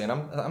seriously. And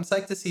I'm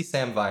psyched to see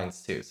Sam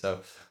Vines too. So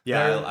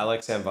Yeah, I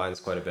like Sam Vines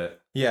quite a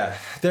bit. yeah,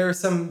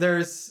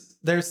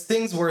 there's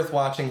things worth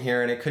watching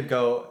here, and it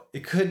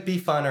could be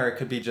fun or it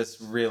could be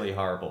just really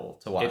horrible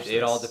to watch.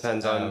 It all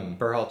depends on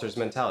Berhalter's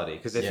mentality,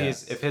 because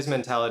if his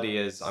mentality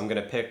is I'm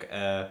going to pick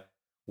a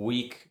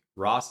weak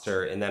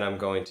roster and then I'm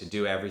going to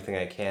do everything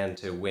I can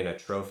to win a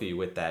trophy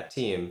with that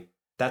team,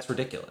 that's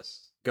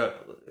ridiculous. Go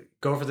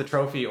for the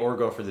trophy or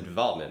go for the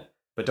development,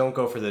 but don't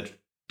go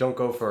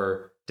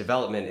for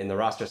development in the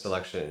roster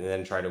selection and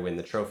then try to win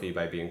the trophy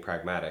by being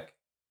pragmatic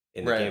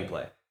in the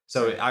gameplay.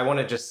 So I want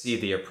to just see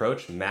the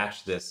approach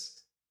match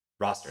this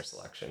roster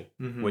selection,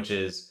 which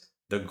is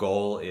the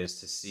goal is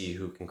to see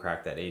who can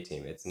crack that A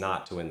team. It's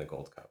not to win the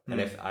Gold Cup.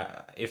 And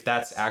if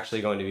that's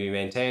actually going to be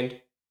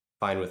maintained,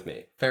 fine with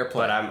me. Fair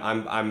play. But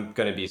I'm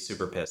going to be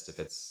super pissed if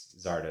it's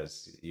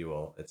Zardes,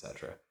 Ewell,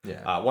 etc.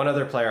 Yeah. One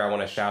other player I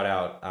want to shout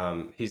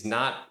out. He's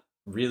not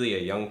really a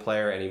young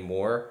player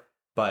anymore,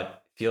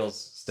 but feels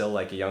still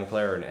like a young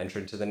player, an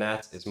entrant to the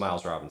Nats, is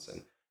Miles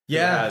Robinson.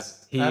 Yeah,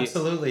 He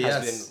absolutely.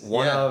 has Yes. been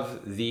one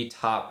of the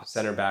top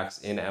center backs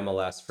in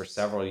MLS for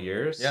several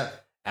years. Yeah.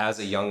 As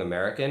a young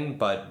American,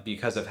 but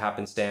because of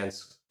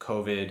happenstance,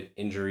 COVID,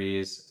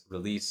 injuries,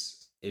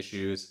 release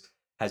issues,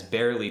 has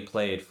barely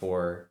played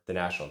for the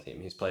national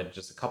team. He's played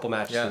just a couple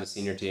matches for the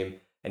senior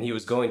team, and he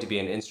was going to be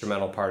an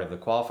instrumental part of the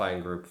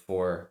qualifying group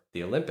for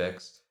the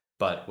Olympics,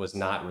 but was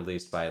not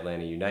released by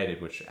Atlanta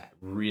United, which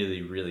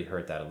really, really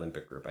hurt that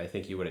Olympic group. I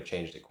think he would have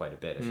changed it quite a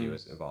bit if he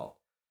was involved.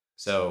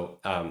 So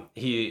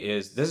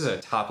this is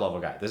a top level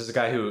guy. This is a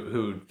guy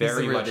who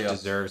very much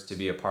deserves to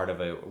be a part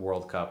of a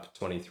World Cup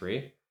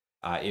 23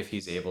 if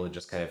he's able to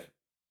just kind of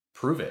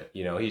prove it.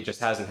 He just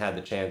hasn't had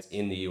the chance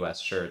in the U.S.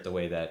 shirt the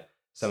way that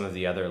some of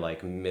the other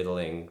like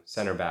middling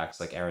center backs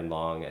like Aaron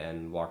Long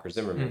and Walker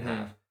Zimmerman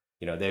have.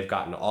 They've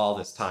gotten all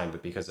this time,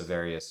 but because of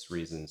various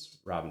reasons,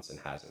 Robinson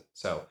hasn't.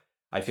 So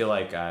I feel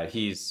like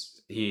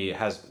he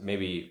has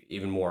maybe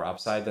even more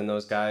upside than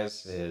those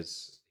guys.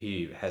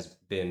 He has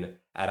been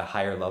at a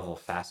higher level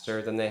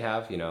faster than they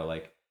have.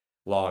 Like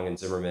Long and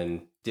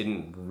Zimmerman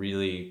didn't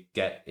really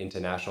get into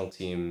national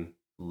team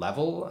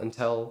level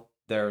until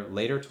their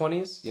later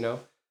 20s.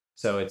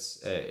 So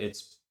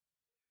it's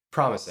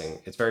promising.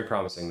 It's very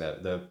promising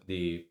that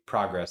the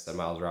progress that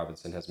Miles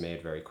Robinson has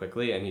made very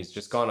quickly, and he's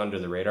just gone under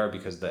the radar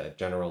because the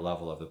general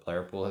level of the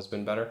player pool has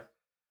been better.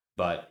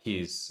 But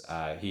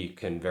he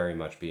can very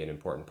much be an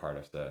important part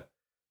of the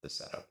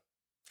setup.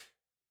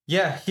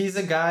 Yeah, he's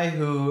a guy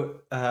who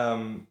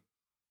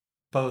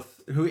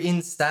who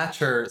in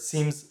stature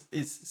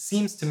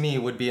seems to me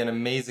would be an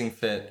amazing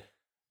fit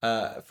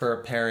for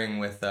a pairing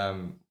with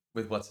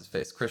what's his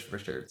face, Chris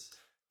Richards.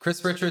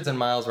 Chris Richards and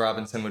Miles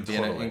Robinson would be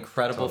an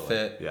incredible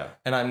fit. Yeah.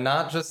 And I'm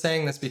not just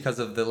saying this because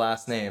of the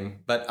last name,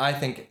 but I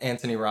think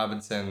Anthony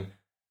Robinson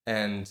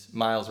and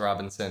Miles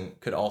Robinson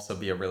could also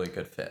be a really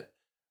good fit.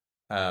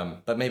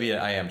 But maybe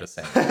I am just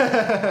saying.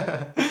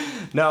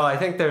 No, I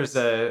think there's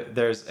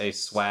a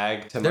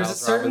swag to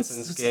Miles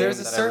Robinson's game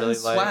there's a that certain I really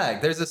swag.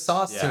 like. There's a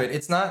sauce to it.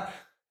 It's not.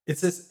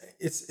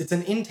 It's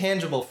an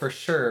intangible for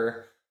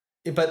sure,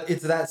 but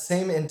it's that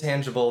same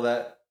intangible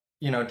that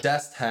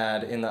Dest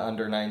had in the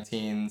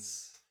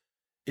under-19s.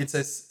 It's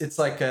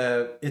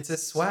a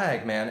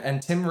swag, man,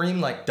 and Tim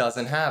Ream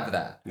doesn't have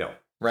that. No.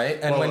 Right,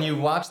 and when you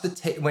watch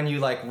when you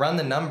run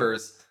the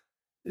numbers.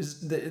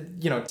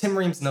 Tim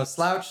Ream's no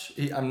slouch.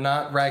 I'm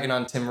not ragging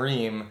on Tim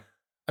Ream.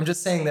 I'm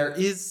just saying there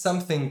is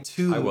something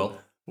to. I will.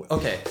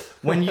 Okay,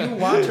 when you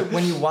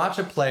watch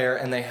a player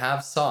and they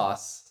have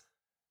sauce,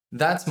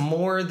 that's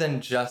more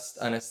than just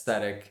an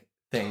aesthetic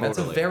thing. That's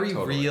a very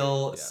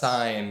real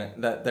sign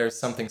that there's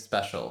something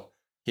special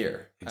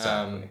here.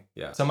 Exactly.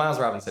 Yeah. So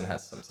Miles Robinson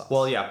has some sauce.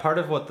 Well, yeah. Part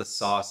of what the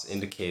sauce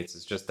indicates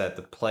is just that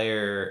the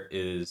player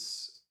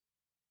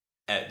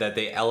that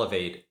they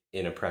elevate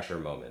in a pressure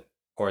moment.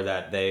 Or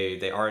that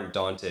they aren't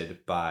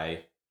daunted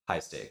by high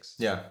stakes.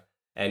 Yeah.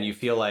 And you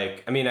feel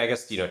like, I mean, I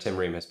guess, Tim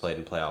Ream has played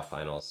in playoff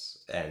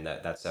finals, and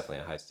that's definitely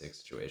a high stakes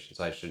situation.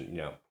 So I shouldn't,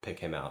 pick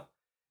him out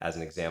as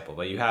an example.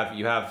 But you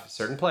have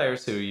certain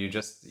players who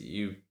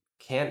you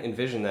can't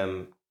envision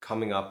them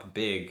coming up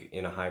big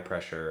in a high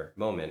pressure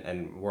moment.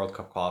 And World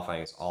Cup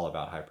qualifying is all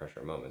about high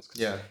pressure moments.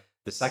 Yeah.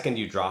 The second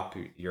you drop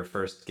your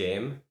first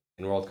game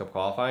in World Cup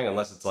qualifying,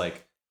 unless it's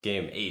like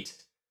game 8,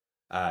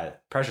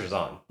 pressure's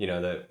on,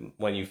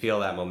 when you feel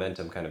that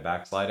momentum kind of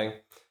backsliding.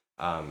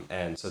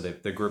 And so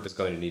the group is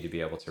going to need to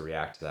be able to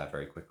react to that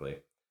very quickly.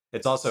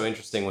 It's also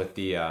interesting with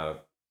the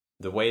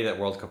way that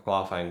World Cup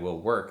qualifying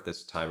will work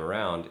this time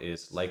around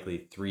is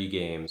likely 3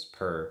 games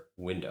per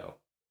window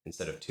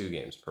instead of 2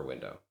 games per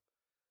window.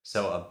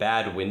 So a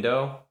bad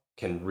window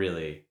can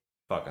really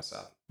fuck us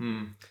up.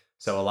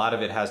 So a lot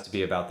of it has to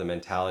be about the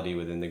mentality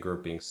within the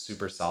group being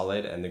super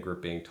solid and the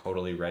group being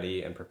totally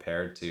ready and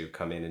prepared to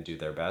come in and do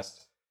their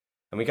best.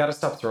 And we got to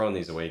stop throwing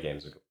these away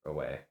games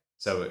away.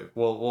 So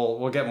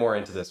we'll get more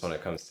into this when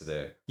it comes to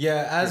the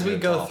as we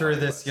go through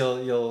this,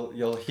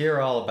 you'll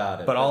hear all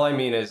about it. But all I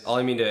mean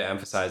to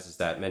emphasize is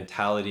that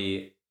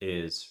mentality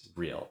is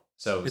real.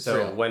 So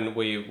real. when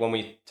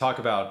we talk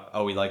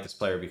about we like this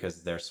player because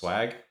of their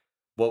swag,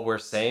 what we're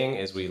saying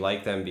is we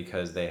like them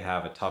because they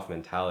have a tough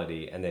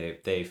mentality and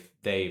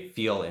they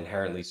feel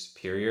inherently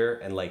superior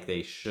and like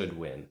they should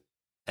win,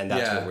 and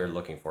that's what we're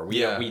looking for.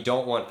 We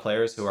don't want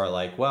players who are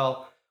like,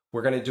 well,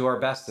 we're going to do our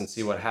best and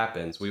see what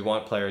happens. We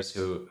want players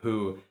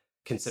who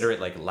consider it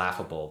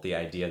laughable, the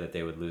idea that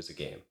they would lose a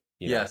game.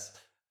 Yes.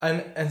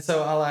 And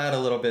so I'll add a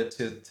little bit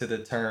to the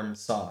term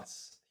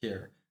sauce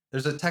here.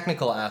 There's a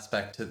technical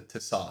aspect to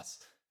sauce.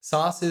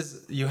 Sauce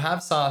is, you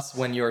have sauce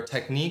when your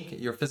technique,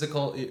 your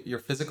physical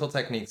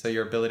technique, so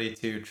your ability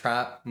to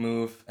trap,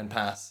 move, and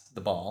pass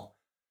the ball,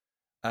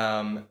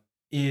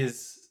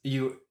 is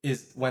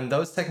when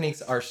those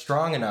techniques are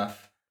strong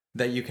enough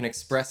that you can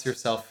express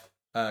yourself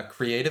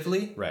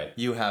creatively, right?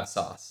 You have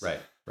sauce, right?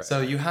 So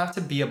you have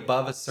to be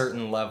above a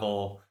certain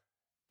level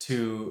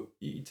to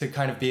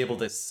kind of be able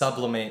to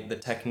sublimate the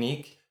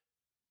technique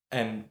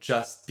and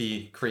just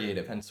be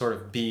creative and sort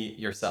of be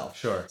yourself.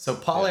 Sure. So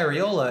Paul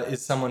Arriola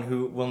is someone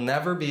who will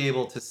never be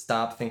able to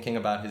stop thinking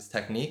about his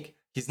technique.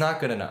 He's not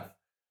good enough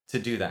to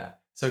do that.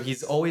 So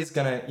he's always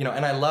gonna,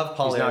 and I love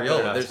Paul Arriola. He's not good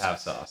enough to have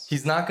sauce.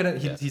 He's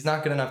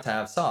not good enough to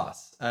have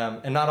sauce.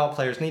 And not all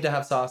players need to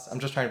have sauce. I'm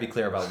just trying to be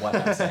clear about what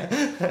I'm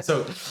saying.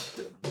 So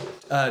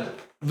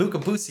Luca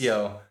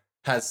Busio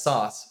has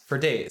sauce for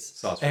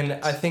days.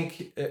 I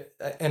think,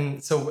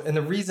 and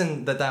the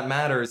reason that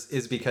matters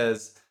is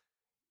because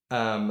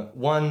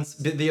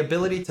the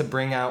ability to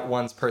bring out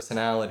one's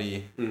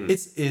personality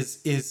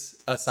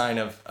is a sign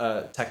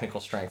of technical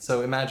strength.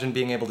 So imagine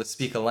being able to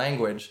speak a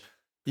language.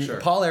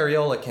 Sure. Paul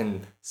Arriola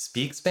can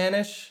speak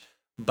Spanish,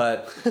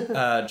 but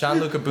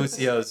Gianluca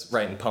Busio's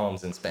writing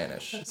poems in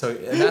Spanish.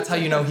 And that's how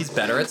you know he's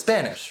better at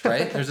Spanish,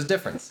 right? There's a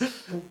difference.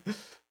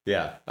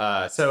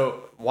 Yeah.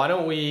 So why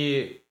don't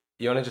you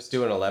want to just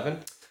do an 11?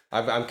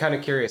 I'm kind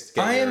of curious to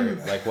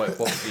get what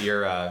would be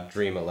your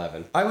dream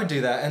 11. I would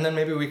do that, and then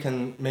maybe we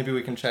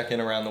can check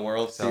in around the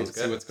world, see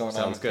what's going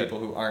on with people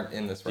who aren't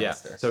in this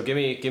roster. Yeah. So give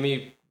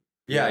me.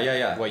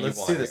 Yeah.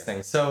 Let's do this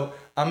thing. So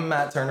I'm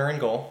Matt Turner in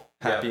goal.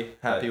 Happy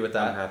with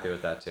that. I'm happy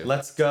with that too.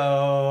 Let's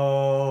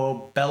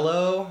go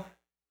Bello,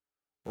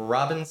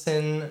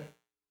 Robinson.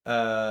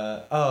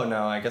 Oh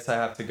no, I guess I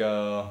have to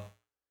go.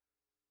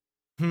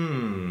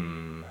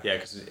 Yeah,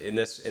 because in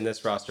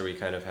this roster we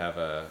kind of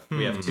have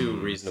we have two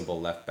reasonable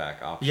left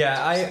back options.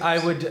 Yeah,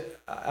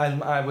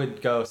 I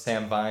would go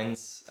Sam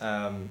Vines.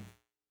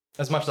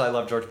 As much as I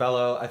love George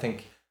Bello, I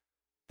think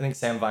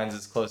Sam Vines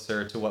is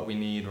closer to what we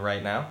need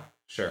right now.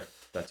 Sure,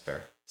 that's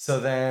fair. So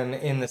then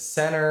in the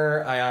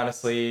center, I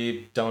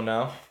honestly don't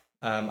know.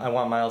 I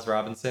want Miles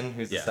Robinson,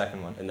 who's the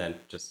second one. And then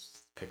just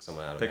pick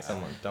someone out of Pick that.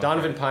 someone.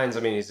 Donovan Pines,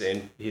 I mean,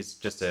 he's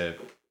just a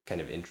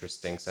kind of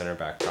interesting center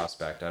back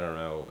prospect. I don't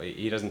know.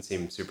 He doesn't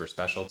seem super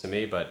special to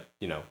me, but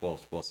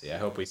we'll see. I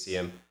hope we see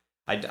him.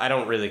 I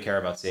don't really care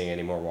about seeing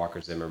any more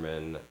Walker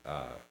Zimmerman.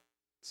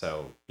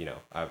 So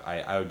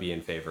I would be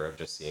in favor of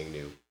just seeing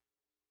new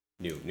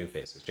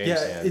faces. James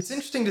Sands. It's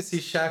interesting to see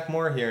Shaq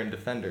Moore here in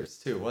defenders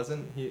too.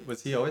 Wasn't he?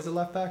 Was he always a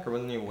left back, or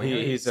wasn't he a winger?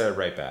 He's a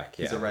right back.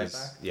 Yeah. He's a right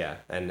back. Yeah,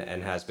 and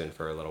has been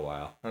for a little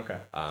while. Okay.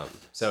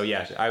 So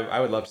yeah, I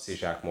would love to see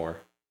Shaq Moore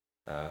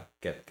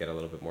get a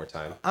little bit more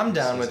time. I'm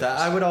down with that.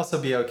 I would also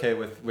be okay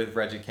with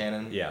Reggie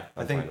Cannon. Yeah,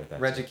 I think fine with that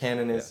Reggie too.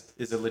 Cannon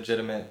is a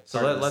legitimate.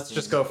 So let's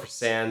just go for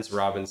Sands,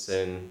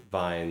 Robinson,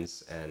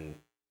 Vines, and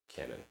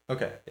Cannon.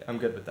 Okay, Yeah. I'm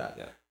good with that.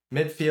 Yeah.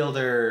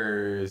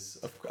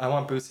 Midfielders. I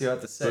want Busio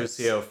at the 6.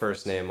 Busio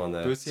first name on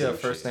the Busio team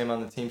first sheet. name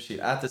on the team sheet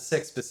at the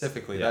 6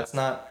 specifically. Yeah. That's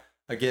not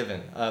a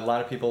given. A lot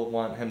of people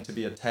want him to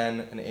be a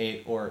 10, an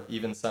 8, or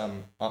even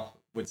some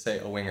would say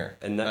a winger.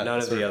 And none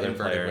of sort the other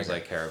inverted players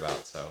winger. I care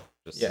about. So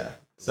just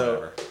So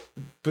whatever.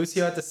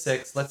 Busio at the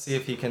 6. Let's see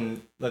if he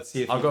can. I'll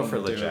he go can for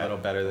do Leggett. a little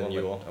better than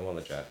you will. I want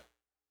Leggett.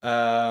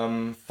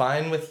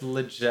 Fine with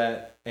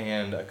Leggett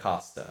and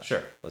Acosta.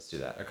 Sure, let's do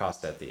that.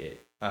 Acosta at the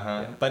 8.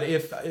 Yeah. Yeah. But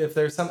if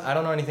there's some, I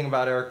don't know anything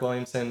about Eric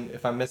Williamson.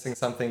 If I'm missing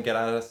something, get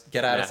at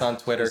us on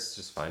Twitter. It's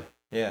just fine.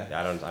 Yeah.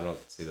 I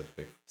don't see the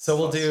big. So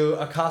we'll fuss. do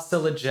Acosta,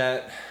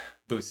 Leggett,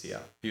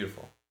 Busio.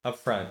 Beautiful. Up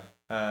front,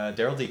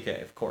 Daryl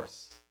DK, of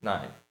course.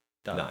 9.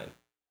 Done.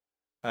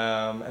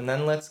 9. And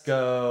then let's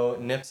go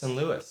Nips and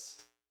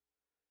Lewis.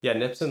 Yeah,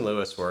 Nips and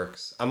Lewis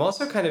works. I'm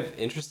also kind of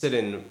interested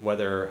in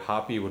whether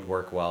Hoppy would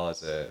work well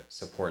as a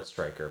support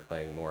striker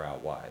playing more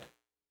out wide.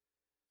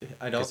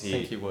 I don't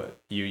think he would.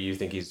 You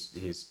think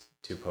he's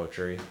too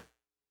poachery?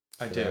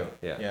 I do.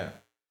 Yeah.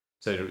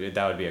 So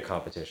that would be a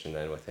competition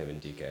then with him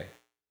and DK.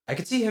 I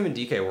could see him and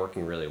DK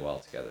working really well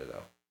together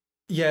though.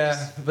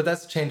 Yeah, but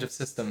that's a change of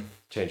system.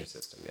 Change of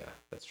system, yeah,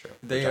 that's true.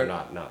 They Which are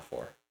I'm not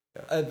for.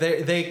 Yeah.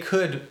 They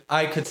could.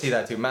 I could see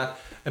that too.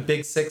 A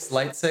big 6,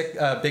 light 6,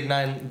 big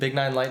 9,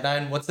 light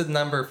 9. What's the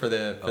number for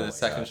the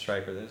second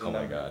striker? There's a Oh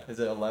my number. God. Is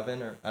it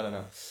 11 or I don't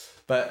know?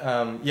 But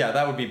yeah,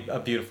 that would be a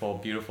beautiful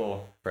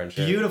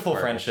Friendship,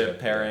 friendship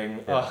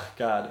pairing. Yeah. Oh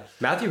God.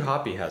 Matthew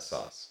Hoppy has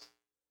sauce.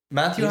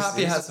 Matthew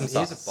Hoppy has some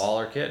sauce. He's a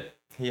baller kid.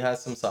 He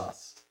has some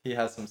sauce.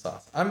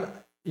 I'm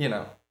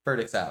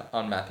verdict's out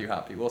on Matthew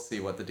Hoppy. We'll see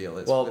what the deal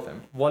is with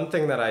him. One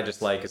thing that I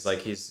just like is like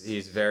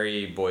he's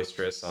very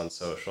boisterous on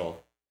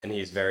social, and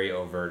he's very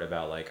overt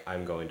about like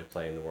I'm going to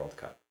play in the World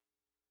Cup.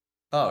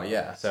 Oh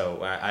yeah.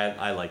 So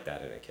I like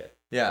that in a kid.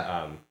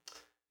 Yeah.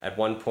 At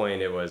one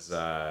point it was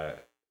the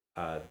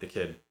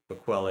kid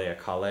Mukwele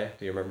Akale.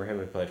 Do you remember him?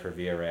 He played for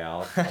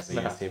Villarreal as a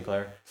No. youth team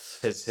player.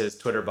 His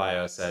Twitter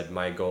bio said,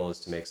 "My goal is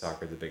to make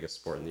soccer the biggest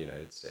sport in the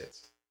United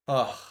States."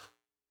 Oh.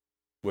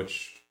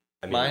 Which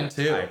I mean, Mine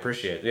too. I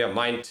appreciate. Yeah,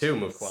 mine too,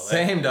 Mukwele.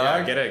 Same,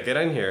 dog. Yeah, get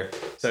in here.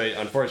 So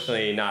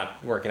unfortunately,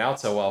 not working out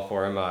so well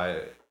for him,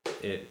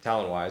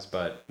 talent wise.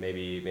 But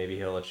maybe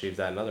he'll achieve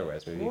that in other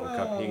ways. Maybe he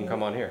can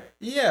come on here.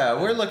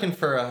 Yeah, we're looking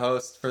for a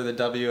host for the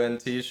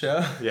WNT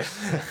show. Yeah.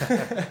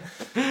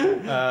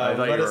 I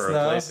thought you were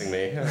replacing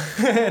me.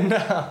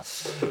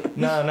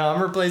 No,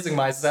 I'm replacing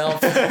myself.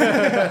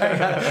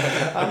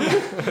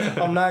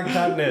 I'm not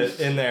cutting it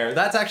in there.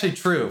 That's actually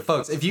true,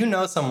 folks. If you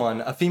know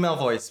someone, a female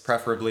voice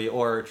preferably,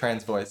 or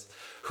trans voice,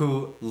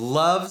 who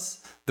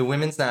loves the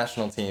women's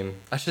national team,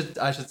 I should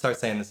start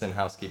saying this in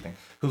housekeeping,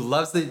 who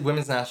loves the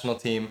women's national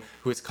team,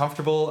 who is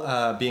comfortable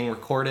being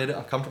recorded,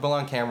 comfortable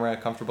on camera,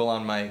 comfortable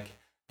on mic,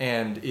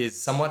 and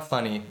is somewhat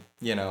funny,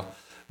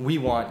 we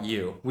want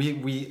you.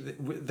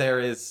 There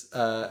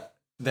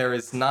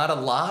is not a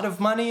lot of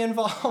money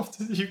involved.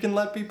 You can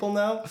let people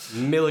know.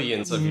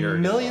 Millions of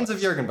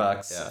Jurgen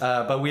bucks.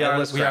 Yeah. But we are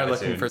Endless looking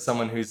gratitude. for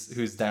someone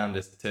who's down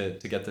to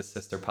get this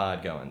sister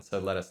pod going. So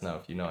let us know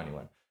if you know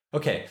anyone.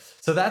 Okay,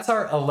 so that's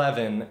our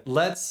 11.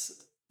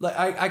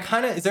 I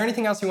kind of, is there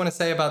anything else you want to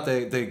say about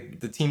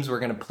the teams we're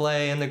going to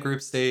play in the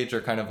group stage,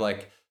 or kind of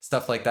like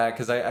stuff like that?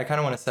 Because I kind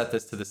of want to set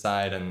this to the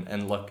side and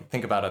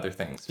think about other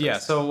things. Yeah,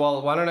 so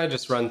why don't I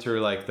just run through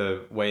like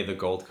the way the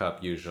Gold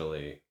Cup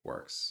usually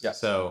works. Yeah.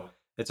 So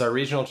it's our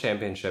regional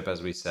championship,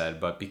 as we said,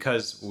 but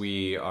because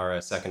we are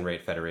a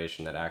second-rate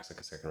federation that acts like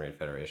a second-rate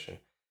federation,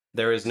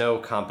 there is no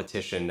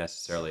competition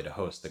necessarily to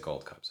host the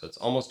Gold Cup. So it's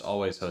almost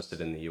always hosted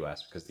in the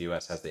U.S. because the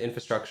U.S. has the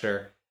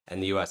infrastructure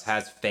and the U.S.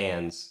 has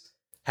fans,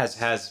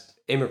 has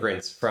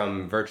immigrants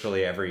from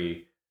virtually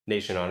every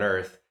nation on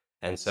earth.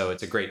 And so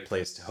it's a great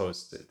place to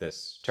host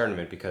this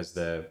tournament because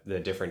the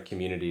different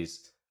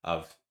communities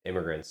of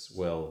immigrants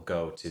will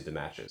go to the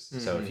matches.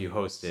 Mm-hmm. So if you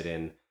host it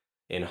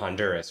in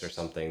Honduras or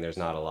something, there's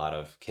not a lot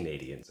of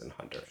Canadians in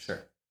Honduras.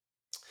 Sure.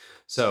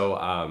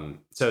 So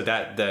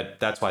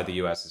that's why the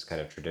U.S. is kind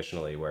of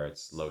traditionally where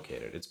it's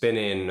located. It's been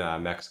in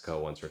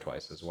Mexico once or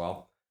twice as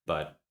well,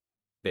 but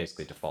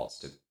basically defaults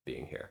to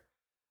being here.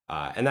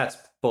 And that's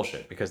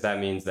bullshit, because that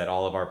means that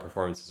all of our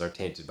performances are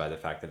tainted by the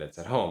fact that it's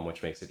at home,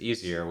 which makes it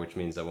easier, which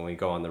means that when we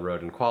go on the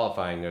road in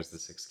qualifying, there's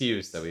this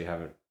excuse that we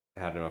haven't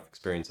had enough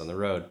experience on the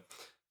road.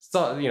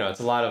 So, it's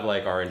a lot of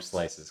like orange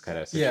slices kind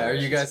of situation. Yeah, are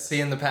you guys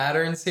seeing the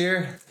patterns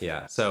here?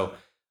 Yeah. So,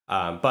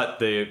 but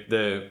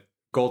the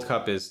Gold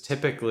Cup is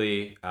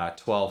typically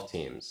 12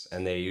 teams,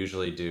 and they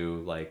usually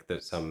do like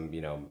some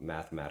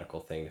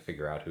mathematical thing to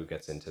figure out who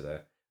gets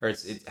into I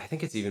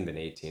think it's even been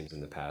 8 teams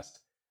in the past,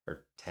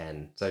 or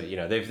 10. So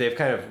they've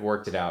kind of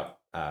worked it out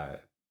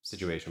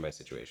situation by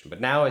situation. But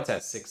now it's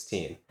at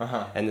 16,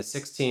 and the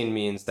 16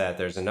 means that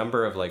there's a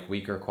number of like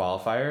weaker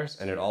qualifiers,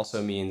 and it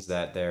also means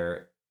that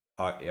there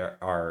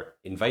are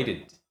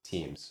invited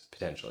teams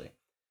potentially.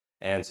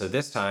 And so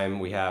this time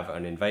we have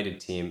an invited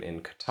team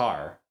in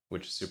Qatar,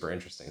 which is super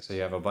interesting. So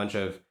you have a bunch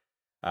of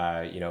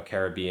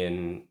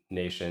Caribbean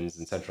nations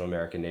and Central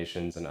American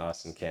nations and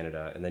us and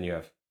Canada, and then you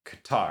have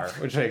Qatar,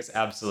 which makes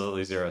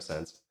absolutely zero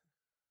sense.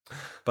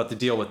 But the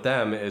deal with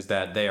them is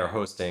that they are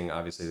hosting,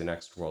 obviously, the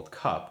next World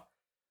Cup,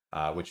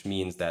 which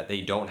means that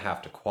they don't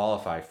have to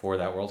qualify for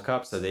that World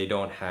Cup, so they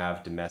don't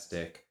have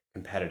domestic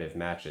competitive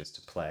matches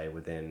to play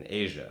within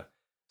Asia.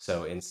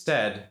 So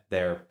instead,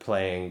 they've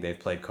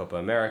played Copa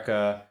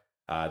America.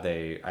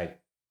 I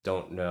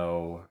don't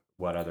know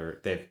what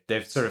other,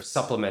 they've sort of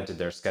supplemented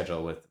their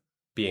schedule with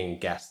being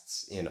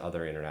guests in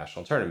other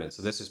international tournaments.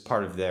 So this is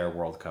part of their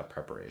World Cup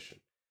preparation.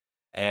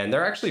 And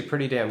they're actually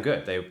pretty damn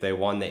good. They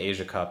won the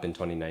Asia Cup in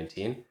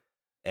 2019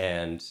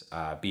 and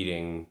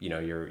beating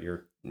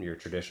your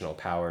traditional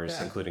powers,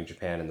 including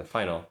Japan, in the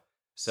final.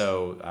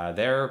 So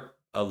they're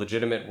a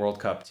legitimate World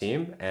Cup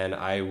team, and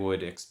I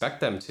would expect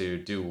them to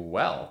do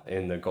well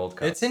in the Gold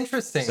Cup. It's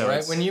interesting, so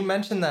right? When you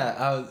mentioned that,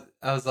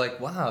 I was like,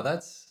 wow,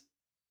 that's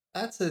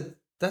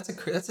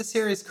a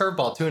serious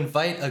curveball to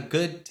invite a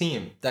good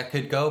team that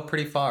could go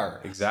pretty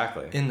far.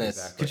 Exactly. In this.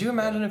 Exactly. Could you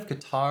imagine if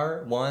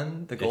Qatar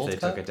won the Gold Cup?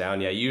 If they took it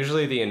down, yeah.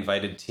 Usually the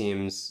invited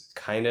teams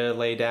kind of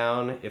lay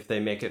down if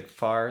they make it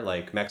far.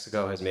 Like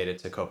Mexico has made it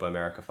to Copa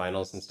America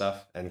finals and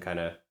stuff and kind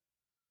of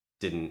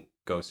didn't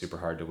go super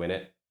hard to win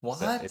it. What?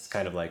 So it's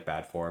kind of like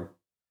bad form.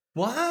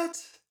 What?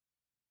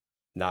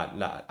 I'm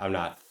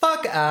not.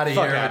 Fuck out of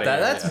here with that.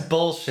 That's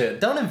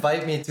bullshit. Don't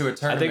invite me to a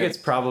tournament. I think it's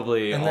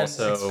probably and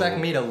also... then expect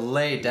me to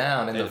lay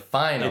down in the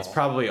final. It's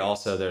probably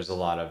also, there's a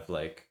lot of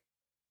like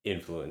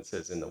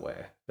influences in the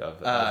way of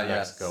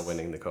Mexico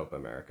winning the Copa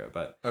America.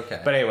 But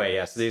anyway,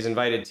 yes, these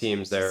invited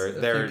teams,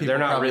 they're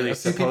not really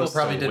supposed to win. People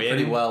probably did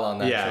pretty well on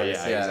that choice.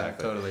 Yeah,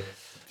 exactly. Totally.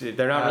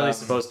 They're not really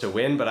supposed to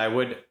win, but I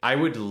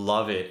would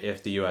love it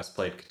if the U.S.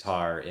 played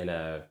Qatar in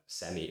a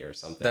semi or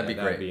something. That'd be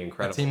great. That'd be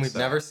incredible. A team we've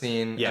never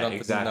seen. Yeah,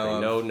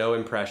 exactly. No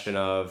impression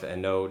of, and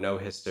no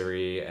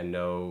history, and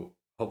no,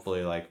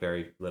 hopefully, like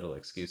very little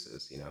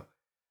excuses.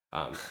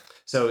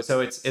 So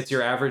it's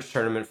your average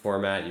tournament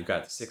format. You've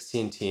got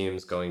 16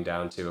 teams going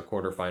down to a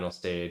quarterfinal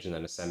stage, and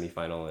then a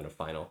semifinal and a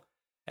final,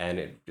 and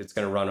it's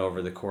going to run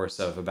over the course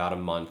of about a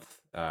month,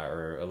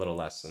 or a little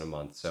less than a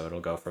month. So it'll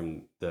go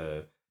from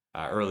the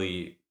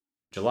early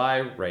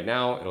July right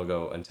now. It'll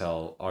go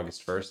until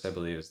August 1st, I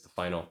believe, is the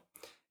final.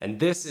 And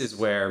this is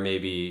where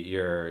maybe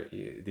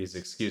these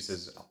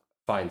excuses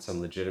find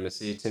some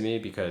legitimacy to me,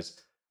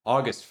 because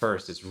August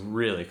 1st is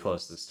really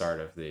close to the start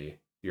of the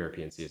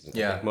European season.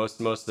 Yeah. I think most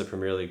of the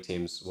Premier League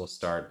teams will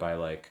start by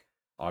like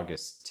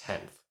August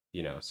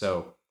 10th,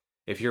 So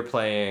if you're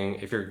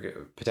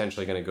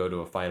potentially going to go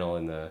to a final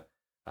in the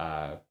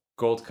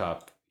Gold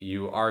Cup,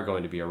 you are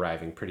going to be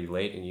arriving pretty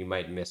late, and you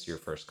might miss your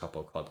first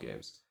couple club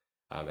games.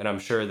 And I'm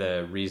sure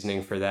the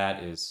reasoning for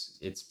that is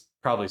it's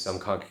probably some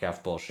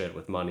CONCACAF bullshit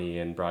with money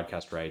and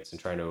broadcast rights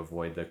and trying to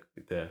avoid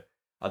the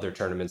other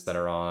tournaments that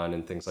are on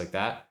and things like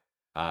that.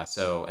 I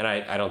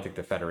don't think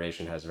the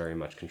Federation has very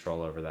much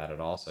control over that at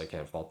all, so I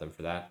can't fault them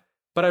for that.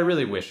 But I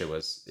really wish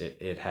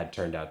it had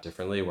turned out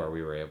differently, where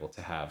we were able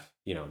to have,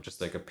 just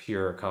like a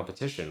pure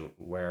competition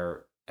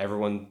where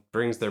everyone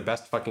brings their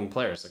best fucking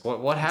players. Like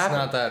what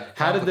happened? It's not that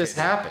How did this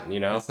happen?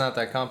 It's not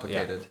that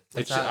complicated.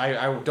 Yeah.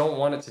 I don't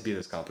want it to be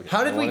this complicated.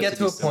 How did we get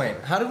to a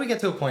point? How did we get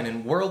to a point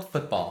in world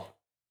football?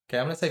 Okay,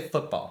 I'm going to say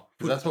football,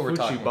 because that's what we're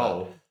talking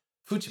about.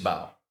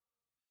 Futebol.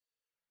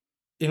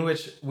 In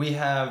which we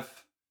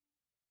have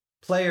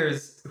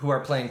players who are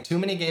playing too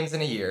many games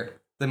in a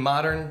year. The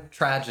modern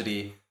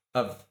tragedy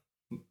of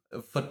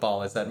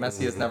football is that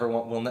Messi has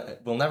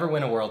will never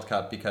win a World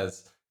Cup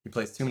because he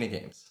plays too many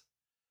games.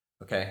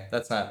 Okay,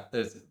 that's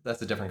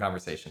a different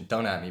conversation.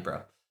 Don't at me,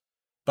 bro.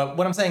 But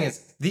what I'm saying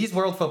is, these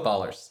world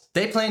footballers,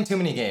 they play in too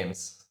many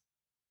games.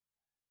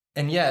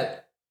 And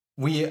yet,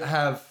 we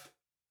have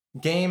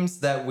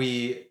games that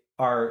we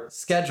are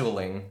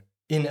scheduling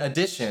in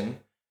addition,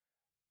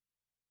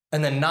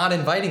 and then not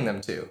inviting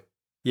them to.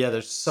 Yeah,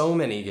 there's so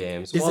many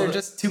games. Is there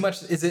just too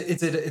much?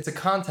 It's a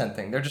content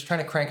thing. They're just trying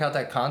to crank out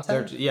that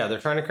content? They're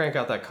trying to crank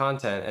out that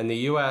content. And the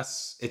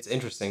US, it's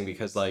interesting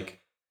because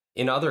like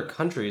in other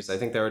countries, I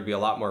think there would be a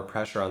lot more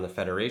pressure on the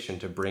federation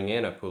to bring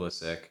in a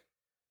Pulisic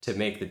to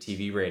make the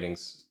TV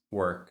ratings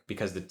work,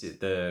 because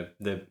the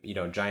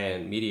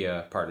giant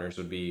media partners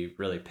would be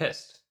really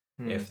pissed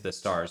if the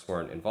stars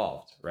weren't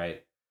involved,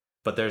 right?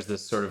 But there's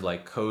this sort of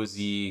like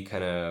cozy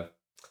kind of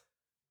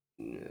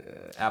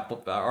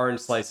apple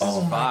orange slices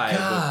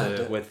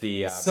vibe with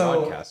the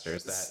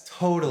broadcasters, that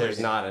totally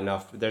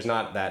there's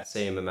not that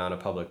same amount of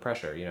public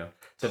pressure,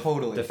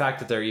 Totally. The fact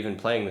that they're even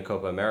playing the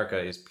Copa America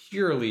is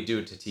purely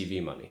due to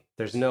TV money.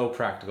 There's no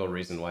practical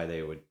reason why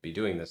they would be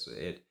doing this.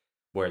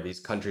 Where these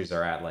countries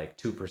are at like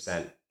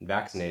 2%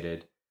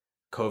 vaccinated,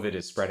 COVID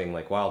is spreading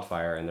like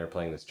wildfire, and they're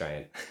playing this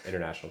giant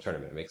international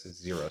tournament. It makes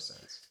zero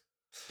sense.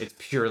 It's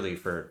purely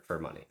for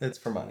money. It's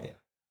for money.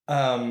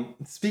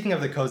 Speaking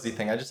of the cozy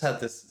thing, I just had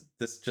this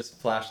just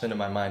flashed into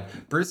my mind.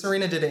 Bruce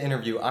Arena did an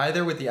interview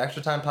either with the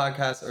Extra Time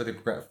podcast or the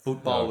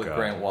Football with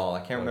Grant Wall.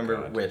 I can't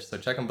remember which, so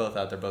check them both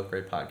out. They're both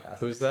great podcasts.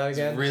 Who's that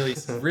again?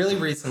 Really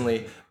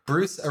recently,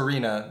 Bruce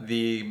Arena,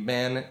 the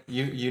man,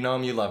 you know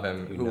him, you love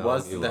him, who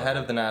was the head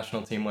of the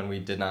national team when we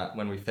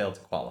failed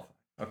to qualify.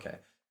 Okay.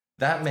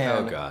 That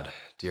man,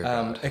 Dear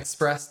God,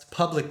 expressed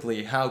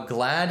publicly how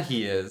glad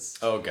he is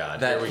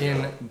that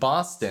in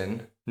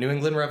Boston, New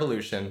England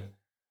Revolution,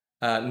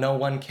 no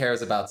one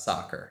cares about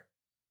soccer,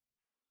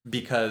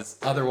 because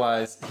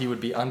otherwise he would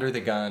be under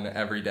the gun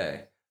every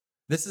day.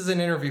 This is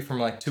an interview from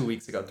like 3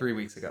 weeks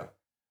ago.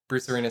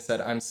 Bruce Arena said,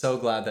 "I'm so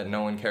glad that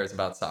no one cares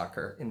about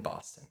soccer in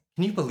Boston."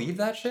 Can you believe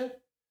that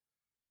shit?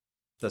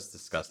 That's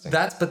disgusting.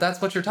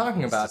 That's what you're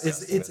talking about.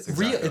 It's exactly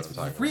real.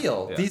 It's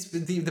real.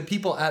 Yeah. The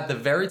people at the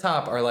very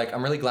top are like,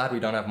 "I'm really glad we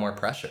don't have more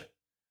pressure,"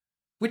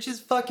 which is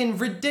fucking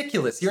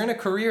ridiculous. You're in a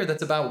career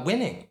that's about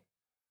winning.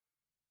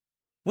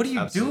 What are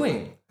you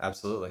doing?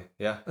 Absolutely.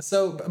 Yeah.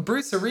 So,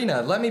 Bruce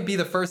Arena, let me be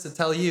the first to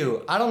tell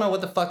you, I don't know what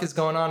the fuck is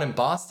going on in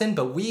Boston,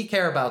 but we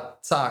care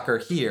about soccer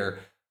here,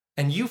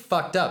 and you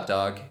fucked up,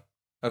 dog.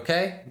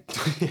 Okay?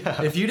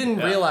 Yeah. If you didn't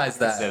realize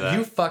say that.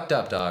 you fucked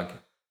up, dog.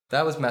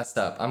 That was messed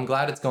up. I'm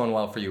glad it's going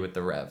well for you with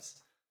the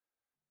Revs.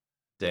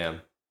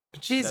 Damn.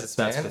 But Jesus,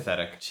 That's man.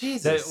 pathetic.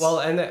 Jesus.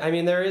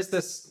 There is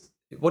this.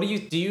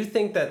 Do you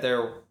think that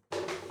there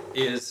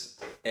is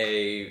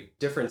a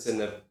difference in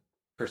the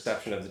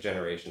perception of the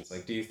generations?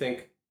 Like, do you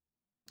think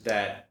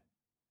that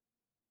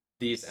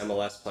these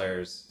MLS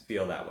players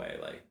feel that way?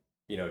 Like,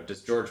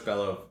 is George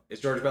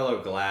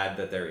Bello glad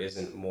that there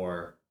isn't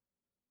more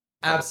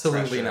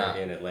Absolutely not.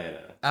 in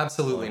Atlanta?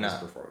 Absolutely on his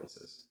not.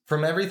 Performances.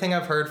 From everything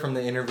I've heard from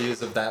the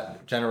interviews of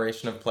that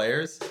generation of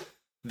players,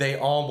 they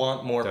all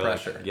want more They're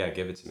pressure. Like, yeah,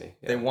 give it to me.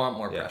 Yeah. They want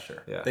more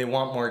pressure. Yeah. They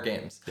want more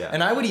games. Yeah.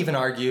 And I would even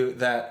argue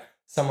that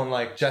someone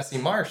like Jesse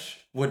Marsh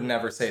would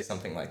never say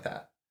something like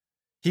that.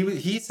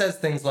 He says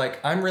things like,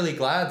 "I'm really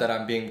glad that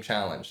I'm being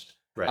challenged.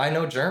 Right. I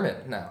know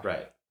German now.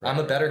 Right. I'm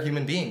a better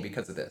human being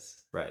because of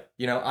this. Right.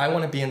 I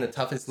want to be in the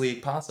toughest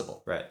league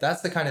possible." Right.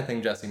 That's the kind of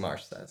thing Jesse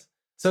Marsh says.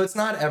 So it's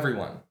not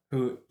everyone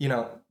who,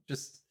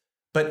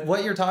 but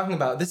what you're talking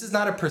about, this is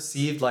not a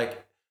perceived,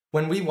 like,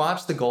 when we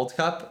watch the Gold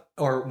Cup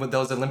or with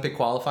those Olympic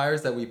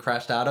qualifiers that we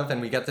crashed out of, and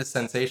we get this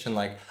sensation,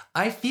 like,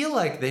 I feel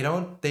like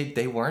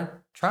they weren't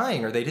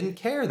trying, or they didn't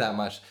care that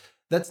much.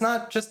 That's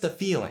not just a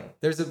feeling.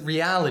 There's a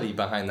reality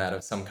behind that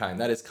of some kind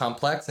that is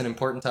complex and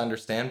important to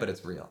understand, but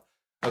it's real.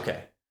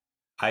 Okay.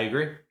 I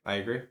agree.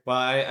 Well,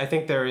 I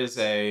think there's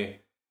a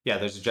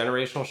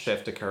generational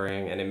shift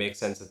occurring, and it makes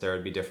sense that there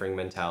would be differing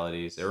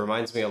mentalities. It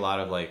reminds me a lot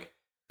of like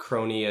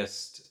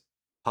cronyist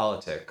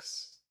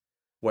politics,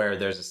 where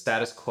there's a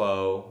status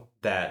quo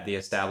that the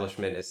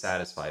establishment is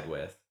satisfied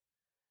with,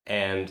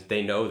 and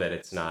they know that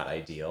it's not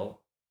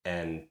ideal,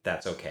 and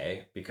that's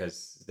okay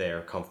because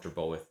they're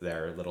comfortable with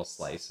their little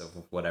slice of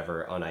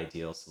whatever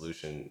unideal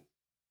solution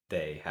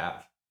they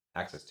have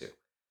access to.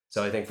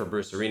 So I think for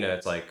Bruce Arena,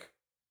 it's like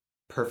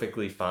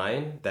perfectly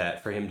fine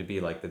that for him to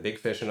be like the big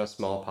fish in a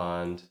small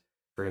pond,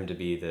 for him to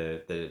be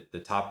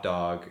the top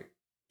dog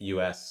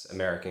US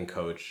American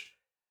coach,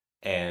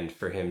 and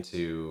for him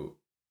to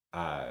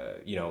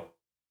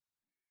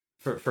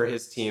for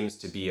his teams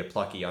to be a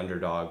plucky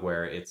underdog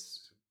where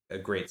it's a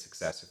great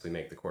success if we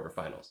make the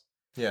quarterfinals.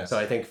 Yeah. So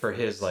I think for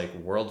his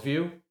like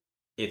worldview,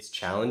 it's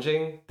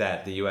challenging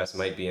that the US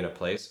might be in a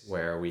place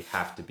where we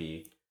have to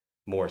be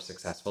more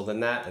successful than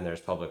that, and there's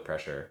public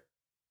pressure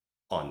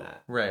on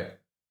that. Right.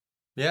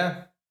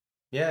 Yeah.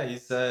 Yeah,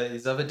 he's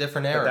of a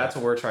different era. But that's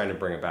what we're trying to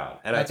bring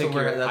about. And I think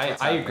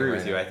I agree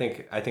with you. I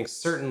think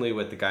certainly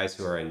with the guys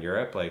who are in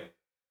Europe, like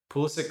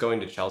Pulisic going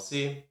to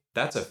Chelsea,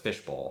 that's a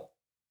fishbowl.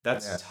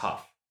 That's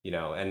tough,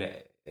 and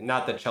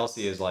not that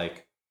Chelsea is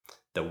like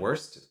the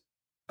worst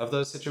of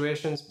those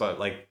situations, but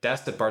like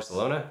Dest at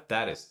Barcelona,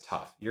 that is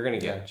tough. You're going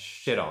to get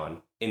shit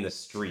on in the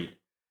street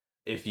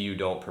if you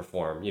don't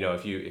perform.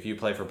 If you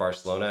play for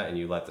Barcelona and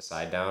you let the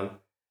side down,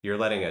 you're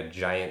letting a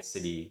giant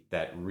city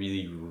that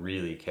really,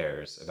 really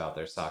cares about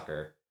their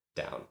soccer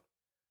down.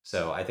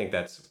 So I think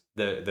that's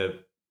the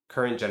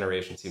current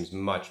generation seems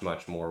much,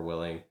 much more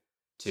willing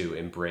to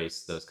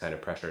embrace those kind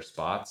of pressure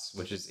spots,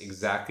 which is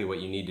exactly what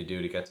you need to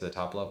do to get to the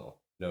top level.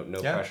 No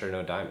pressure,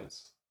 no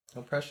diamonds.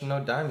 No pressure,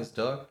 no diamonds,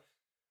 dog.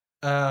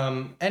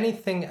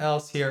 Anything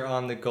else here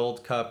on the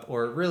Gold Cup,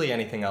 or really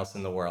anything else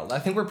in the world? I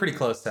think we're pretty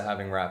close to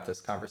having wrapped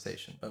this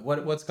conversation. But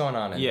what's going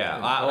on? What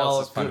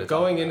else is fun to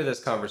going talk into about?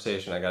 this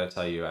conversation, I got to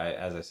tell you,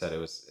 as I said,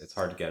 it's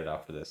hard to get it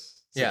out for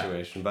this Yeah.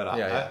 situation. But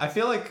Yeah. I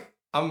feel like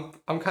I'm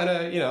kind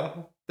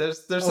of,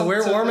 there's some,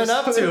 we're warming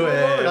up to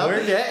it.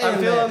 We're getting I'm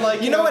feeling there.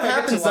 like You know what if I get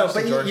to happens, though, watch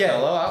some but George yeah.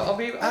 Bello, I'll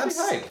be hyped. I'll be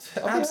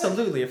hyped.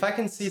 Absolutely. If I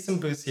can see some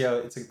Busio,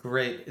 it's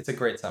a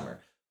great summer.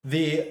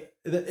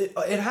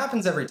 It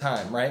happens every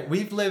time, right? We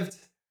have lived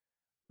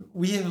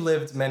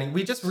many.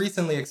 We just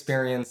recently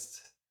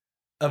experienced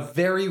a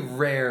very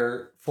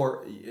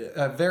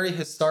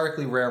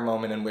historically rare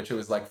moment in which it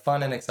was like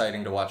fun and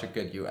exciting to watch a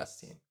good US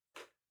team.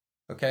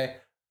 Okay?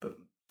 But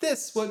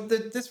this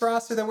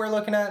roster that we're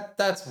looking at,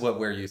 that's what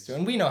we're used to,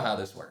 and we know how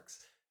this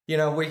works.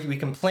 We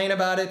complain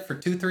about it for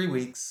 2-3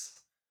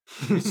 weeks.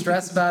 We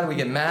stress about it, we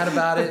get mad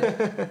about it,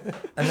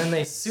 and then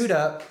they suit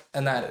up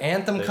and that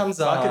anthem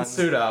comes on. Fucking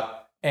suit up.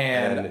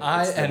 And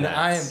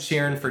I am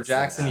cheering for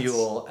Jackson Nats.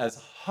 Ewell as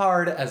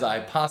hard as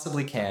I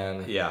possibly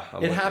can. Yeah.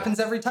 It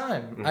happens every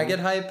time. Mm-hmm. I get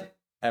hype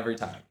every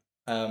time.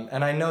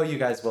 And I know you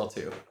guys will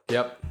too.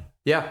 Yep.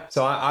 Yeah.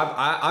 So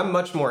I'm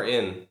much more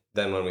in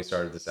than when we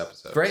started this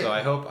episode. Great. So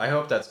I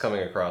hope that's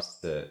coming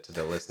across to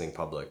the listening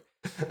public.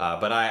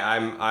 But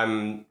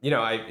I'm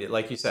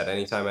like you said,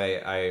 anytime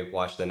I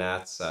watch the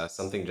Nats,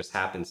 something just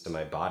happens to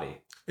my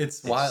body.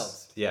 It's wild.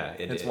 Yeah.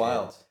 It's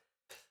wild.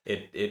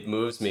 It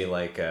moves me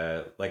like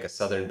a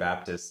Southern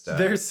Baptist.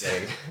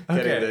 Okay.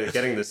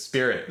 Getting the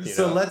spirit.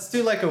 So let's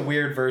do like a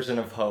weird version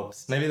of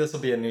hopes. Maybe this will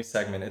be a new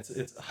segment.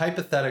 It's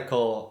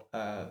hypothetical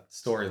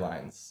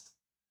storylines,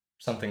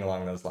 something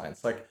along those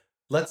lines. Like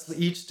let's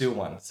each do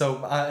one. So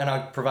and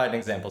I'll provide an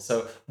example.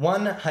 So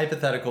one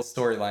hypothetical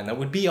storyline that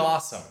would be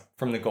awesome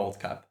from the Gold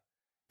Cup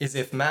is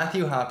if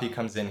Matthew Hoppe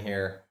comes in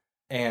here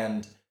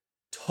and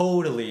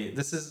totally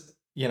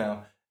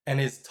and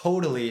is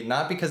totally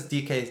not because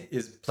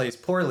DK plays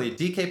poorly.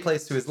 DK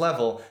plays to his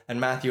level, and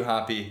Matthew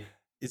Hoppe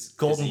is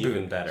golden boot.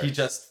 even better. He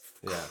just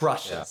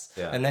crushes,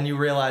 yeah. and then you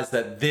realize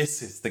that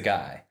this is the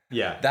guy.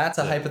 Yeah, That's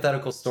a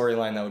hypothetical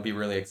storyline that would be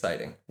really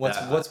exciting.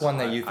 What's one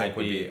that you think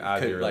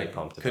I'd be really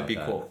pumped could about be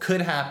that. cool,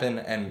 could happen,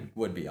 and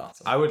would be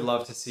awesome? I would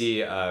love to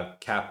see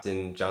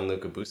Captain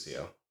Gianluca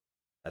Busio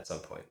at some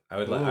point. I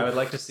would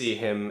like to see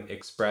him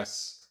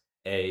express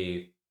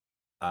a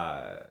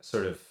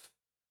sort of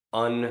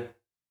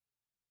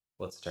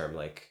what's the term,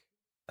 like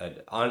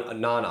a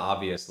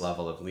non-obvious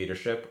level of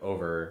leadership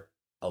over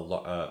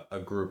a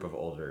group of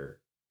older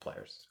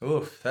players.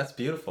 Oof, that's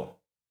beautiful.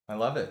 I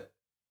love it.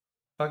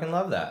 Fucking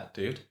love that,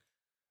 dude.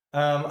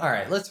 All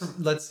right,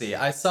 let's see.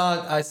 I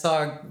saw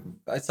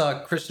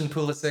Christian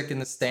Pulisic in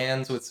the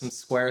stands with some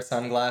square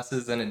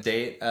sunglasses and a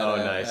date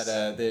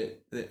at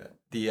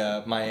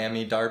the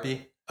Miami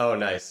Derby. Oh,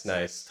 nice.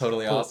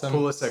 Totally awesome.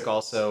 Pulisic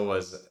also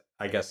was,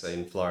 I guess,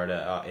 in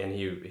Florida, and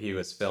he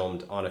was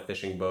filmed on a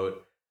fishing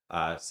boat,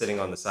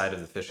 sitting on the side of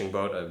the fishing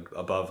boat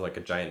above like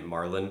a giant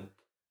marlin,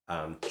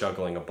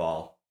 juggling a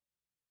ball,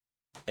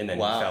 and then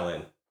he fell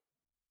in.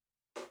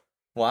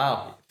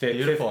 Wow,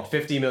 beautiful.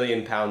 50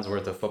 million pounds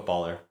worth of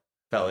footballer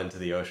fell into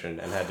the ocean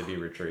and had to be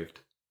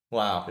retrieved.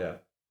 Wow. Yeah.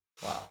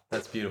 Wow,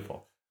 that's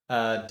beautiful.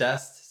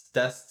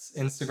 Dest's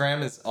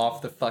Instagram is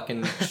off the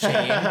fucking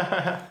chain.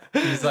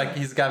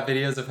 He's got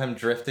videos of him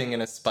drifting in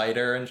a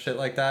spider and shit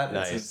like that.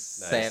 Nice,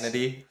 it's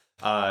insanity.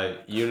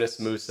 Yunus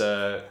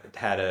Musa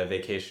had a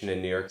vacation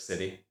in New York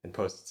City and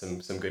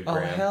posted some good gram.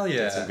 Oh, hell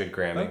yeah. Did some good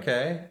gramming.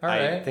 Okay, all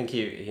right. I think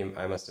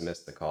I must have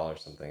missed the call or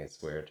something.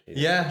 It's weird. It's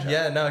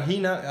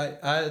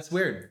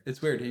weird.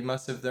 It's weird. He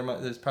must have.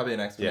 There's probably an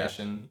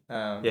explanation.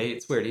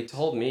 It's weird. He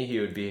told me he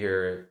would be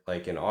here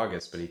like in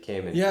August, but he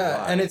came in. Yeah,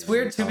 July. and it's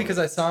weird too because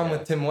I saw him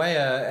with Tim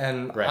Weah,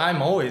 and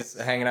I'm always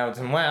hanging out with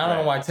Tim Weah. I don't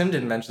know why Tim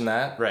didn't mention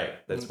that. Right,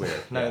 that's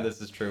weird. None of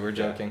this is true. We're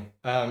joking.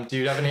 Do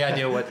you have any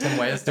idea what Tim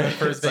Weah is doing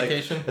for his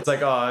vacation? It's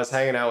like, I was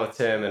hanging out with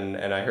Tim,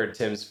 and I heard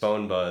Tim's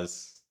phone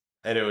buzz,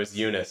 and it was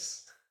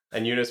Eunice,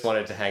 and Eunice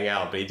wanted to hang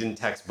out, but he didn't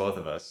text both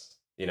of us.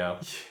 It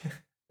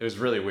was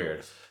really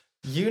weird.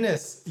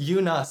 Eunice.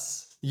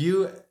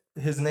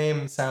 His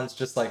name sounds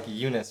just like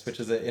Eunice, which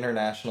is an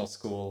international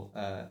school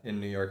in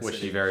New York City.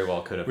 Which he very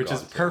well could have Which gone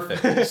is to.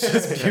 perfect. It's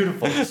just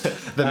beautiful.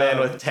 The man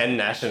with 10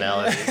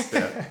 nationalities.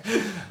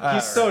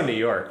 He's so New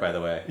York, by the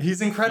way.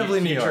 He's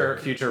incredibly New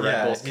York. Future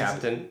Red Bulls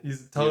captain.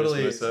 He's totally...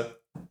 Yunus Musa.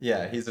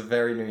 Yeah, he's a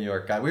very New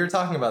York guy. We were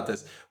talking about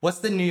this. What's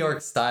the New York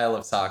style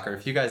of soccer?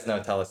 If you guys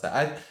know, tell us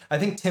that. I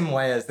think Tim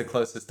Weah is the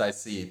closest I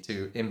see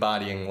to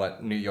embodying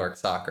what New York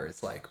soccer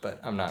is like, but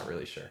I'm not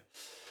really sure.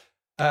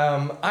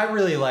 I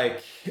really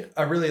like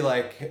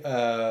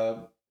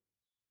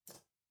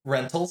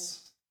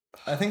rentals.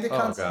 I think the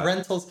concept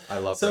rentals. I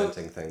love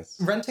renting things.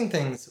 Renting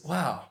things.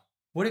 Wow,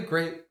 what a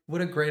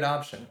great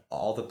option.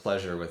 All the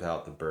pleasure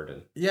without the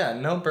burden. Yeah,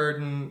 no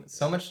burden.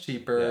 So much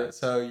cheaper. Yeah.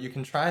 So you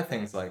can try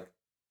things like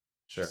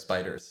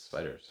spiders.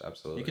 Spiders,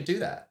 absolutely. You could do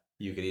that.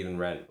 You could even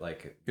rent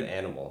like the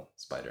animal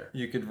spider.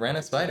 You could rent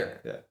a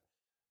spider. Yeah.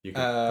 You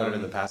can put it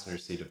in the passenger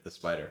seat of the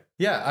Spider.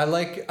 Yeah, I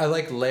like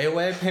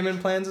layaway payment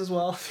plans as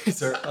well.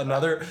 These are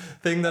another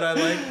thing that I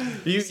like.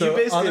 You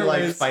basically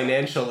like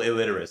financial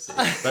illiteracy.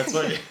 That's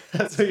what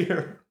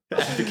you're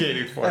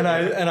advocating for. And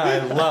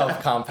I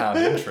love compound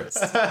interest.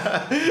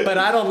 But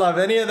I don't love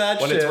any of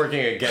that when shit. It's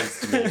working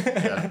against me.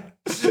 Yeah.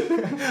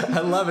 I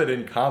love it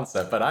in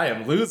concept, but I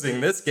am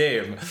losing this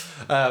game.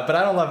 But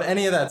I don't love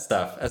any of that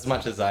stuff as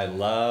much as I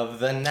love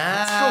the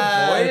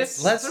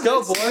Nats. Let's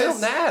go, boys. Real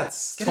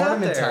Nats. Get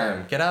Tournament out there.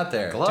 time. Get out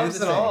there. Gloves Do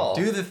the and thing. all.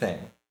 Do the thing.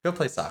 Go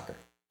play soccer.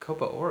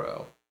 Copa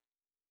Oro.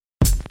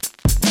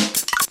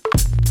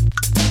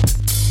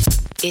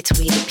 It's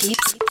We the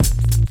Peeps.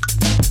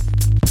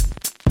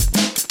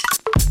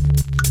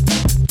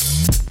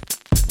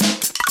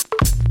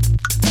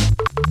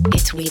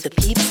 It's We the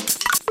Peeps.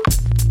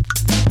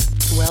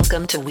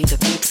 Welcome to We the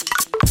Peeps.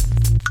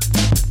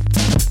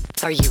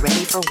 Are you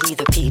ready for We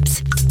the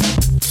Peeps?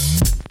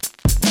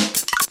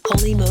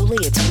 Holy moly,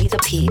 it's We the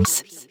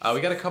Peeps. We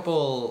got a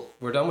couple.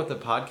 We're done with the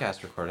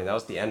podcast recording. That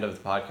was the end of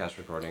the podcast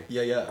recording.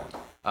 Yeah.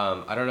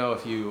 I don't know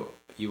if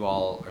you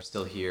all are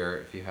still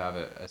here, if you have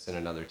us in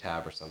another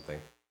tab or something.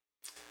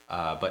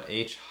 But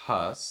H.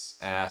 Huss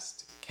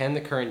asked, can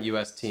the current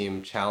U.S.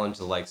 team challenge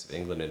the likes of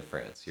England and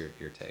France? Your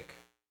take.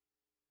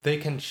 They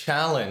can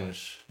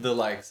challenge the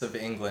likes of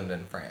England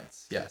and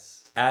France.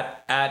 Yes.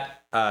 At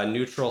a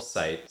neutral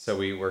site. So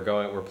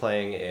we're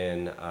playing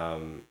in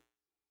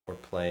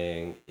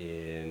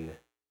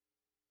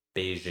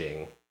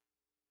Beijing.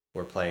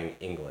 We're playing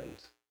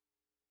England.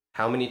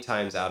 How many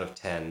times out of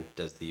 10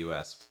 does the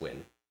U.S.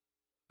 win?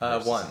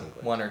 One.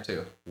 England? 1 or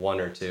 2. 1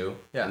 or 2?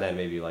 Yeah. And then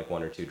maybe like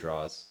 1 or 2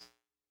 draws.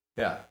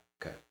 Yeah.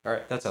 Okay. All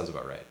right. That sounds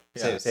about right.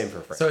 Yeah. Same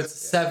for France. So it's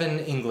 7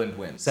 England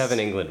wins. 7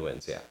 England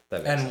wins. Yeah.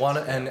 That makes And sense. one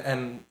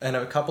and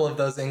a couple of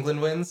those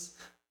England wins,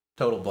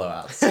 total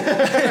blowouts.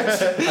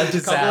 A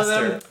disaster. Couple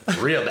of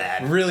them, real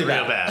bad. Really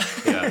real bad.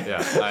 bad.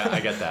 Yeah. I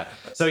get that.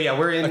 So yeah,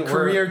 we're in A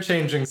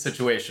career-changing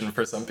situation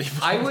for some people.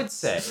 I would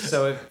say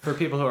so. For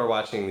people who are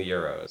watching the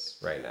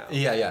Euros right now,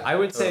 Yeah. I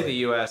would say Totally. the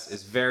U.S.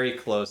 is very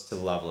close to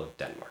the level of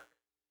Denmark.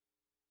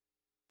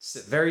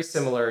 Very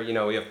similar.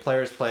 We have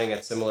players playing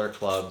at similar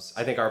clubs.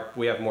 I think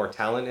we have more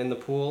talent in the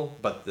pool,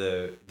 but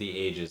the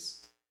age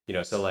is,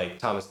 so like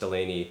Thomas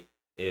Delaney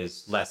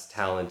is less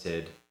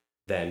talented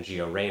than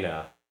Gio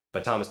Reyna,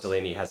 but Thomas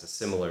Delaney has a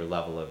similar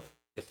level of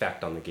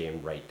effect on the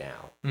game right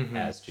now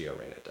as Gio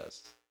Reyna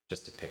does.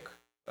 Just to pick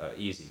an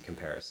easy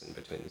comparison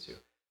between the two.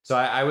 So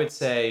I would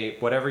say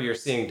whatever you're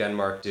seeing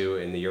Denmark do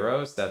in the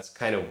Euros, that's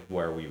kind of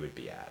where we would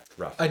be at,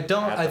 roughly.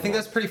 I think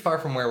that's pretty far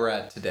from where we're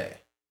at today.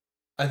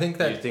 I think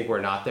that You think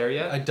we're not there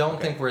yet? I don't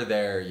Okay. think we're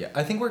there yet.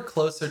 I think we're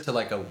closer to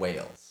like a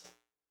Wales.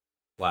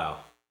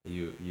 Wow.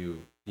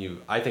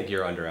 I think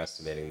you're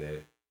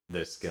underestimating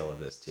the skill of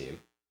this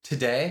team.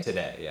 Today?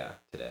 Today.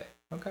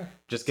 Okay.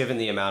 Just given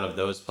the amount of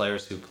those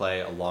players who play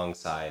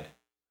alongside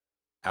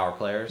our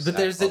players. But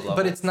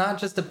but it's not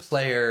just a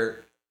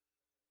player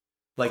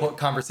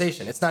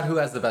conversation. It's not who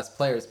has the best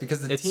players,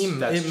 because the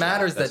team, it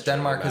matters that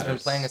Denmark has been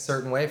playing a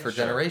certain way for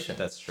generations.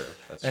 That's true.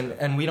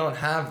 And we don't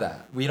have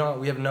that. We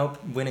have no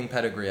winning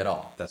pedigree at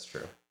all. That's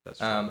true.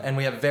 And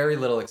we have very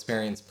little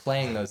experience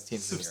playing those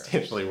teams in Europe.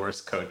 Substantially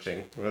worse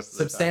coaching.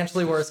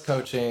 Substantially worse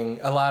coaching.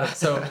 A lot of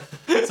so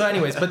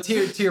anyways, but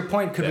to your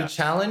point, could we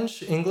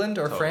challenge England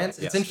or France?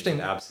 It's interesting.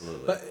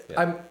 Absolutely.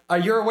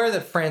 But you're aware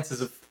that France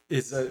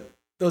is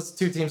those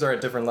two teams are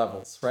at different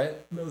levels, right?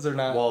 Those are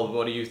not. Well,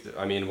 what do you?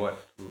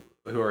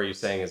 Who are you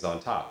saying is on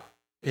top?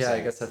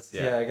 I guess that's.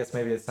 Yeah, I guess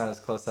maybe it's not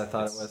as close as I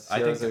thought it was. I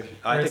think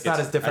it's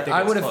not as different.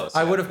 I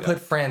would have put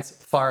France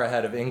far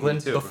ahead of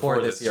England before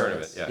this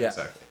tournament. Euros. Yeah,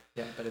 exactly.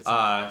 Yeah, but it's.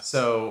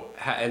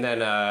 And then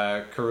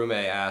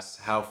Karume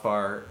asked how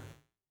far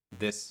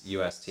this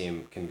U.S.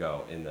 team can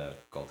go in the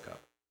Gold Cup.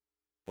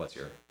 What's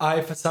your?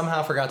 I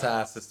somehow forgot to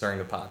ask this during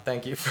the pod.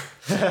 Thank you.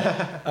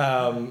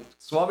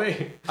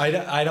 Swabby.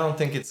 I don't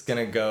think it's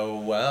gonna go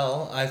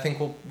well. I think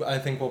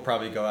we'll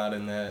probably go out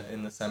in the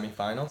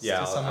semifinals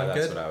to someone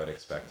that's good. what I would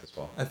expect as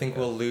well. I think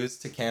we'll lose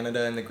to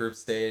Canada in the group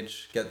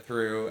stage, get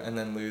through, and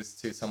then lose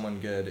to someone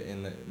good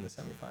in the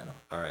semifinal.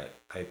 All right,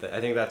 I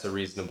think that's a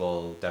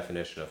reasonable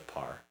definition of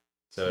par.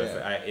 So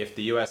if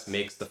the U.S.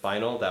 makes the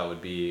final, that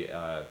would be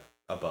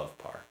above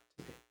par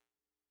to me.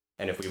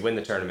 And if we win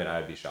the tournament, I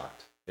would be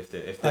shocked. If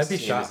this team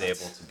shocked.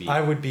 is able to beat I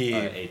would be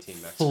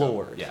A-Team Mexico.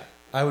 floored. Yeah.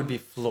 I would be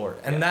floored.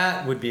 And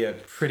that would be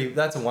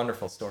that's a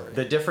wonderful story.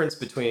 The difference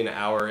between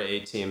our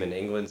A-Team and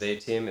England's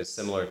A-Team is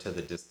similar to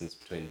the distance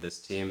between this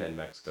team and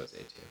Mexico's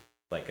A-Team.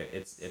 Like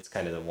it's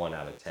kind of the 1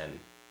 out of 10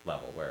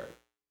 level where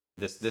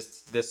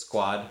this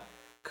squad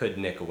could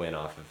nick a win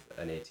off of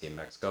an A-Team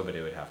Mexico, but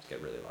it would have to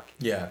get really lucky.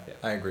 Yeah.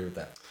 I agree with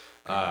that.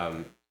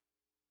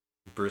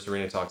 Bruce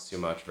Arena talks too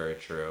much, very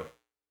true.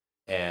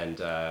 And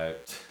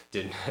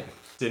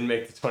didn't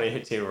make the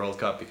 2018 World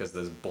Cup because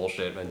of this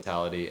bullshit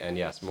mentality, and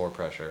yes, more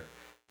pressure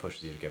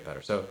pushes you to get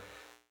better. So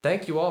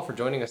thank you all for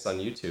joining us on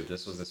YouTube.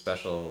 This was a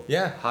special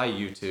hi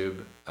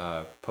YouTube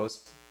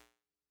post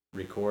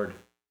record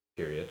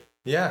period.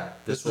 Yeah.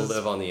 This will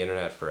live on the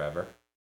internet forever.